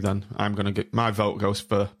Corbeanu then? My vote goes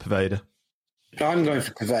for Poveda. I'm going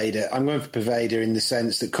for Poveda in the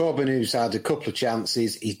sense that Corbeanu's had a couple of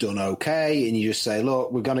chances. He's done okay. And you just say,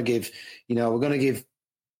 look, we're going to give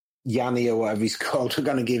Yanni or whatever he's called, we're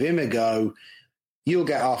going to give him a go. You'll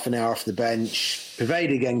get half an hour off the bench.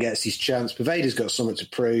 Poveda again gets his chance. Poveda's got something to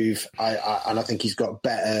prove. And I think he's got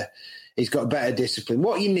better discipline.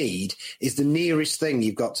 What you need is the nearest thing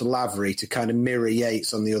you've got to Lavery to kind of mirror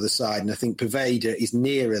Yates on the other side. And I think Poveda is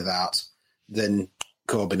nearer that than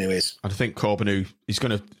Corbeanu is. I think Corbeanu,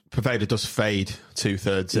 Poveda does fade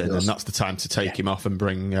 2/3 in, and that's the time to take him off and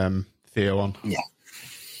bring Theo on. Yeah.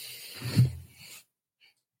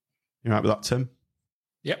 You right with that, Tim?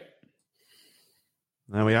 Yep.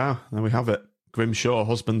 There we are. There we have it. Grimshaw,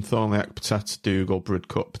 Husband, Thornley, Pateta, Dougal,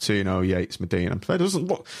 Bridcut, Patino, Yates, Medina. It doesn't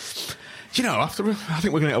look... I think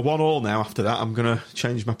we're going to get a 1-1 now after that. I'm going to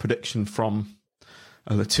change my prediction from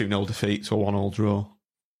a 2-0 defeat to a 1-1 draw.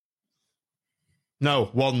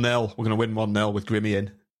 No, 1-0. We're going to win 1-0 with Grimmy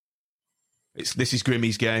in. This is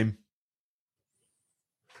Grimmy's game.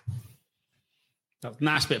 That's a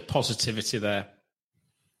nice bit of positivity there.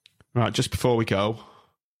 Right, just before we go,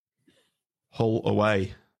 Hull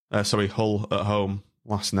away. Hull at home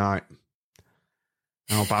last night.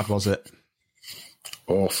 How bad was it?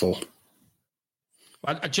 Awful.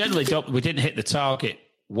 I generally don't. We didn't hit the target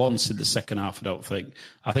once in the second half. I don't think.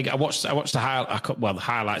 I think I watched the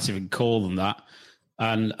highlights, if you can call them that.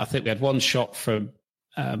 And I think we had one shot from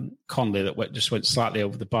Conley that just went slightly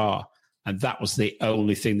over the bar, and that was the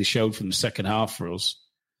only thing they showed from the second half for us.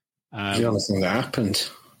 The only thing that happened.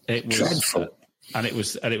 It was dreadful, and it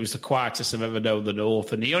was the quietest I've ever known the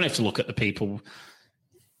North. And you only have to look at the people,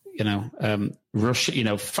 fighting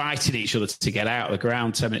each other to get out of the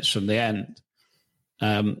ground 10 minutes from the end.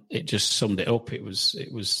 It just summed it up. It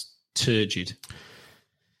was turgid.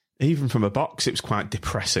 Even from a box, it was quite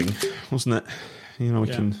depressing, wasn't it?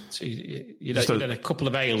 Can. So you had a couple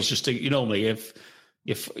of ales just to, normally if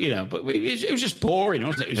but it was just boring,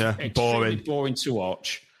 wasn't it? It was boring to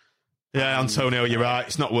watch. Yeah, Antonio, you're right.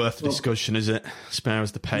 It's not worth the discussion, is it? Spare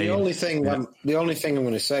us the pain. The only thing I'm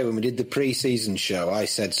going to say, when we did the pre-season show, I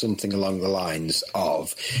said something along the lines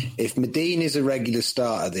of, if Medine is a regular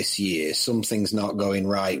starter this year, something's not going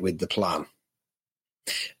right with the plan.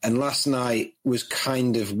 And last night was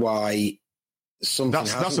kind of why something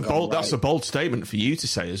that's a bold right. That's a bold statement for you to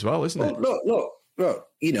say as well, isn't it? Look.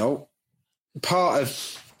 Part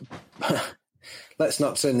of. Let's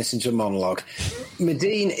not turn this into a monologue.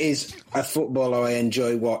 Medine is a footballer I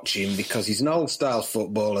enjoy watching because he's an old-style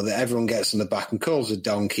footballer that everyone gets on the back and calls a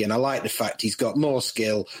donkey, and I like the fact he's got more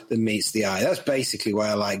skill than meets the eye. That's basically why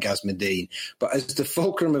I like Gaz Medine. But as the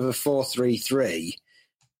fulcrum of a 4-3-3,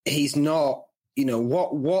 he's not,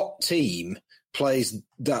 what team plays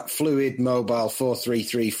that fluid, mobile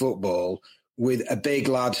 4-3-3 football with a big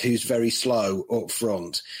lad who's very slow up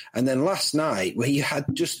front? And then last night, where you had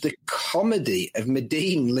just the comedy of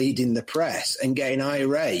Medine leading the press and getting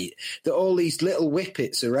irate that all these little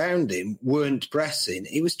whippets around him weren't pressing,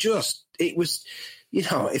 if it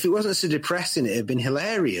wasn't so depressing, it'd have been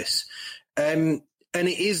hilarious. And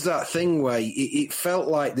it is that thing where it felt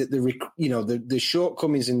like that the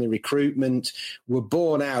shortcomings in the recruitment were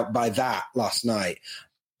borne out by that last night.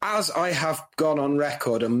 As I have gone on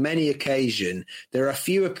record on many occasions, there are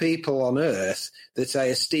fewer people on earth that I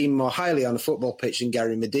esteem more highly on a football pitch than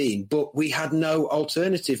Gary Medine, but we had no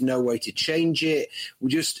alternative, no way to change it.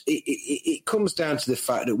 It comes down to the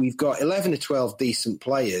fact that we've got 11 or 12 decent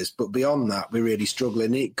players, but beyond that, we're really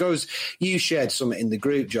struggling. You shared something in the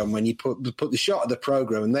group, John, when you put the shot of the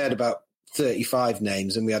programme, and they had about 35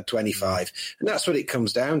 names and we had 25. And that's what it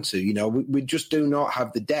comes down to. We just do not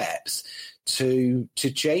have the depth to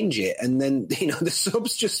change it. And then, the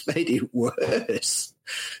subs just made it worse.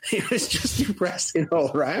 It was just depressing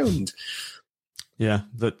all around. Yeah,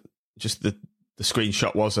 the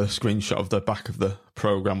screenshot was a screenshot of the back of the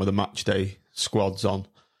programme with the match day squads on.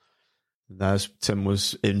 Tim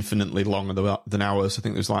was infinitely longer than ours. I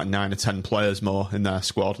think there was like 9 or 10 players more in their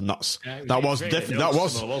squad, and that was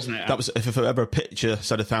if ever a picture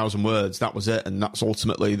said 1,000 words, that was it, and that's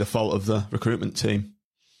ultimately the fault of the recruitment team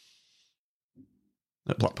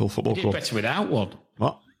at Blackpool Football Club. We did better without one.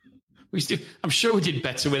 What? I'm sure we did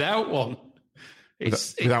better without one.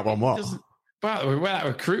 Without one what? Without a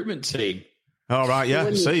recruitment team. Oh, right, yeah.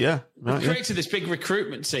 Right, we created this big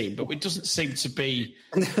recruitment team, but it doesn't seem to be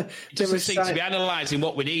analysing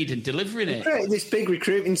what we need and delivering it. Created this big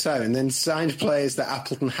recruiting team and then signed players that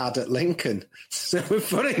Appleton had at Lincoln. So we're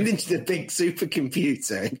putting it into the big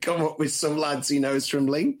supercomputer and come up with some lads he knows from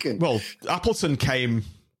Lincoln. Well, Appleton came...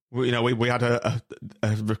 we had a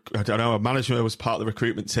manager who was part of the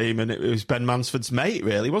recruitment team, and it was Ben Mansford's mate,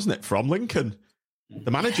 really, wasn't it, from Lincoln?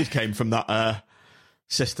 The manager came from that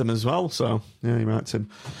system as well, so yeah, you're right, Tim.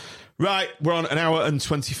 Right, we're on 1 hour and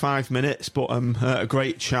 25 minutes, but a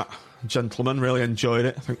great chat, gentlemen. Really enjoyed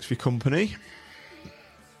it. Thanks for your company.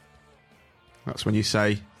 That's when you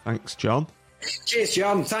say thanks, John. Cheers,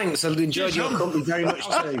 John. Thanks. I've enjoyed your company very much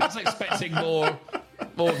too. I was expecting more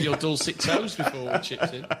of your dulcet tones before we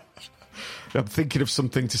chipped in. I'm thinking of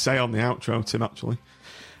something to say on the outro, Tim, actually.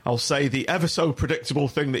 I'll say the ever so predictable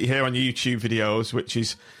thing that you hear on YouTube videos, which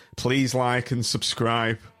is please like and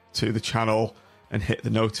subscribe to the channel and hit the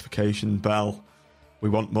notification bell. We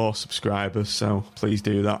want more subscribers, so please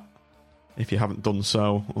do that if you haven't done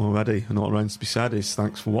so already. And all remains to be said is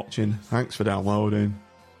thanks for watching, thanks for downloading.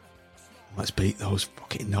 Let's beat those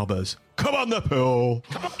fucking knobbers. Come on the pool!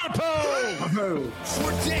 Come on the pool!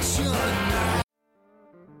 Tradition.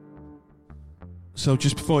 So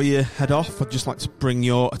just before you head off, I'd just like to bring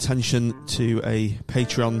your attention to a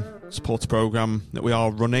Patreon supporter programme that we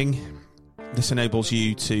are running. This enables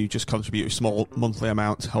you to just contribute a small monthly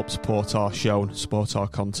amount to help support our show and support our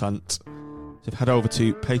content. So if you head over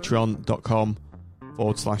to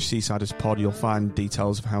patreon.com/SeasidersPod, you'll find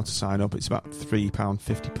details of how to sign up. It's about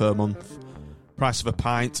 £3.50 per month. Price of a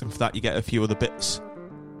pint, and for that you get a few other bits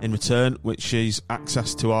in return, which is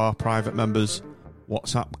access to our private members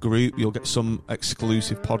WhatsApp group. You'll get some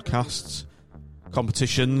exclusive podcasts,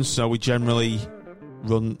 competitions, so we generally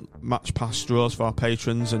run match pass draws for our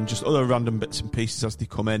patrons and just other random bits and pieces as they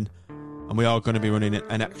come in. And we are going to be running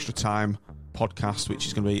an extra time podcast, which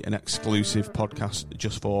is going to be an exclusive podcast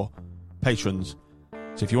just for patrons.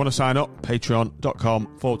 So if you want to sign up,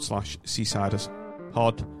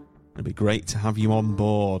 patreon.com/SeasidersPod. It'd be great to have you on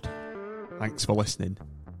board. Thanks for listening.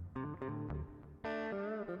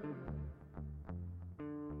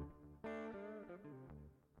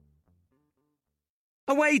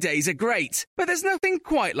 Away days are great, but there's nothing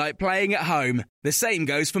quite like playing at home. The same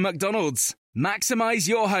goes for McDonald's. Maximise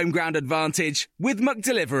your home ground advantage with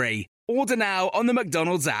McDelivery. Order now on the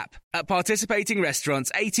McDonald's app. At participating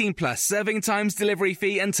restaurants, 18 plus, serving times, delivery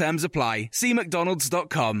fee and terms apply. See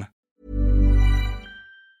mcdonalds.com.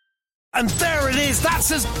 And there it is,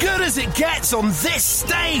 that's as good as it gets on this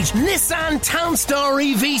stage. Nissan Townstar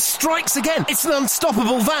EV strikes again. It's an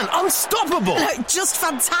unstoppable van, unstoppable. Just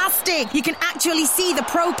fantastic. You can actually see the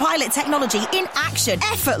ProPilot technology in action.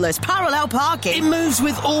 Effortless parallel parking. It moves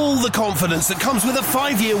with all the confidence that comes with a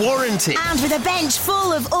 5-year warranty. And with a bench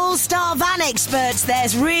full of all-star van experts,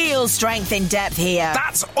 there's real strength in depth here.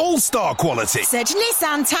 That's all-star quality. Search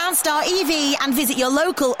Nissan Townstar EV and visit your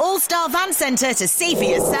local all-star van centre to see for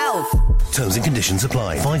yourself. Terms and conditions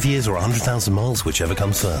apply. 5 years or 100,000 miles, whichever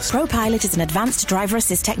comes first. ProPilot is an advanced driver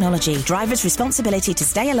assist technology. Driver's responsibility to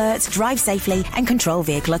stay alert, drive safely, and control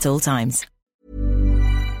vehicle at all times.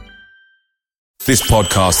 This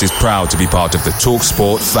podcast is proud to be part of the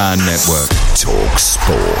TalkSport Fan Network.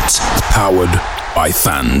 TalkSport. Powered by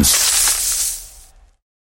fans.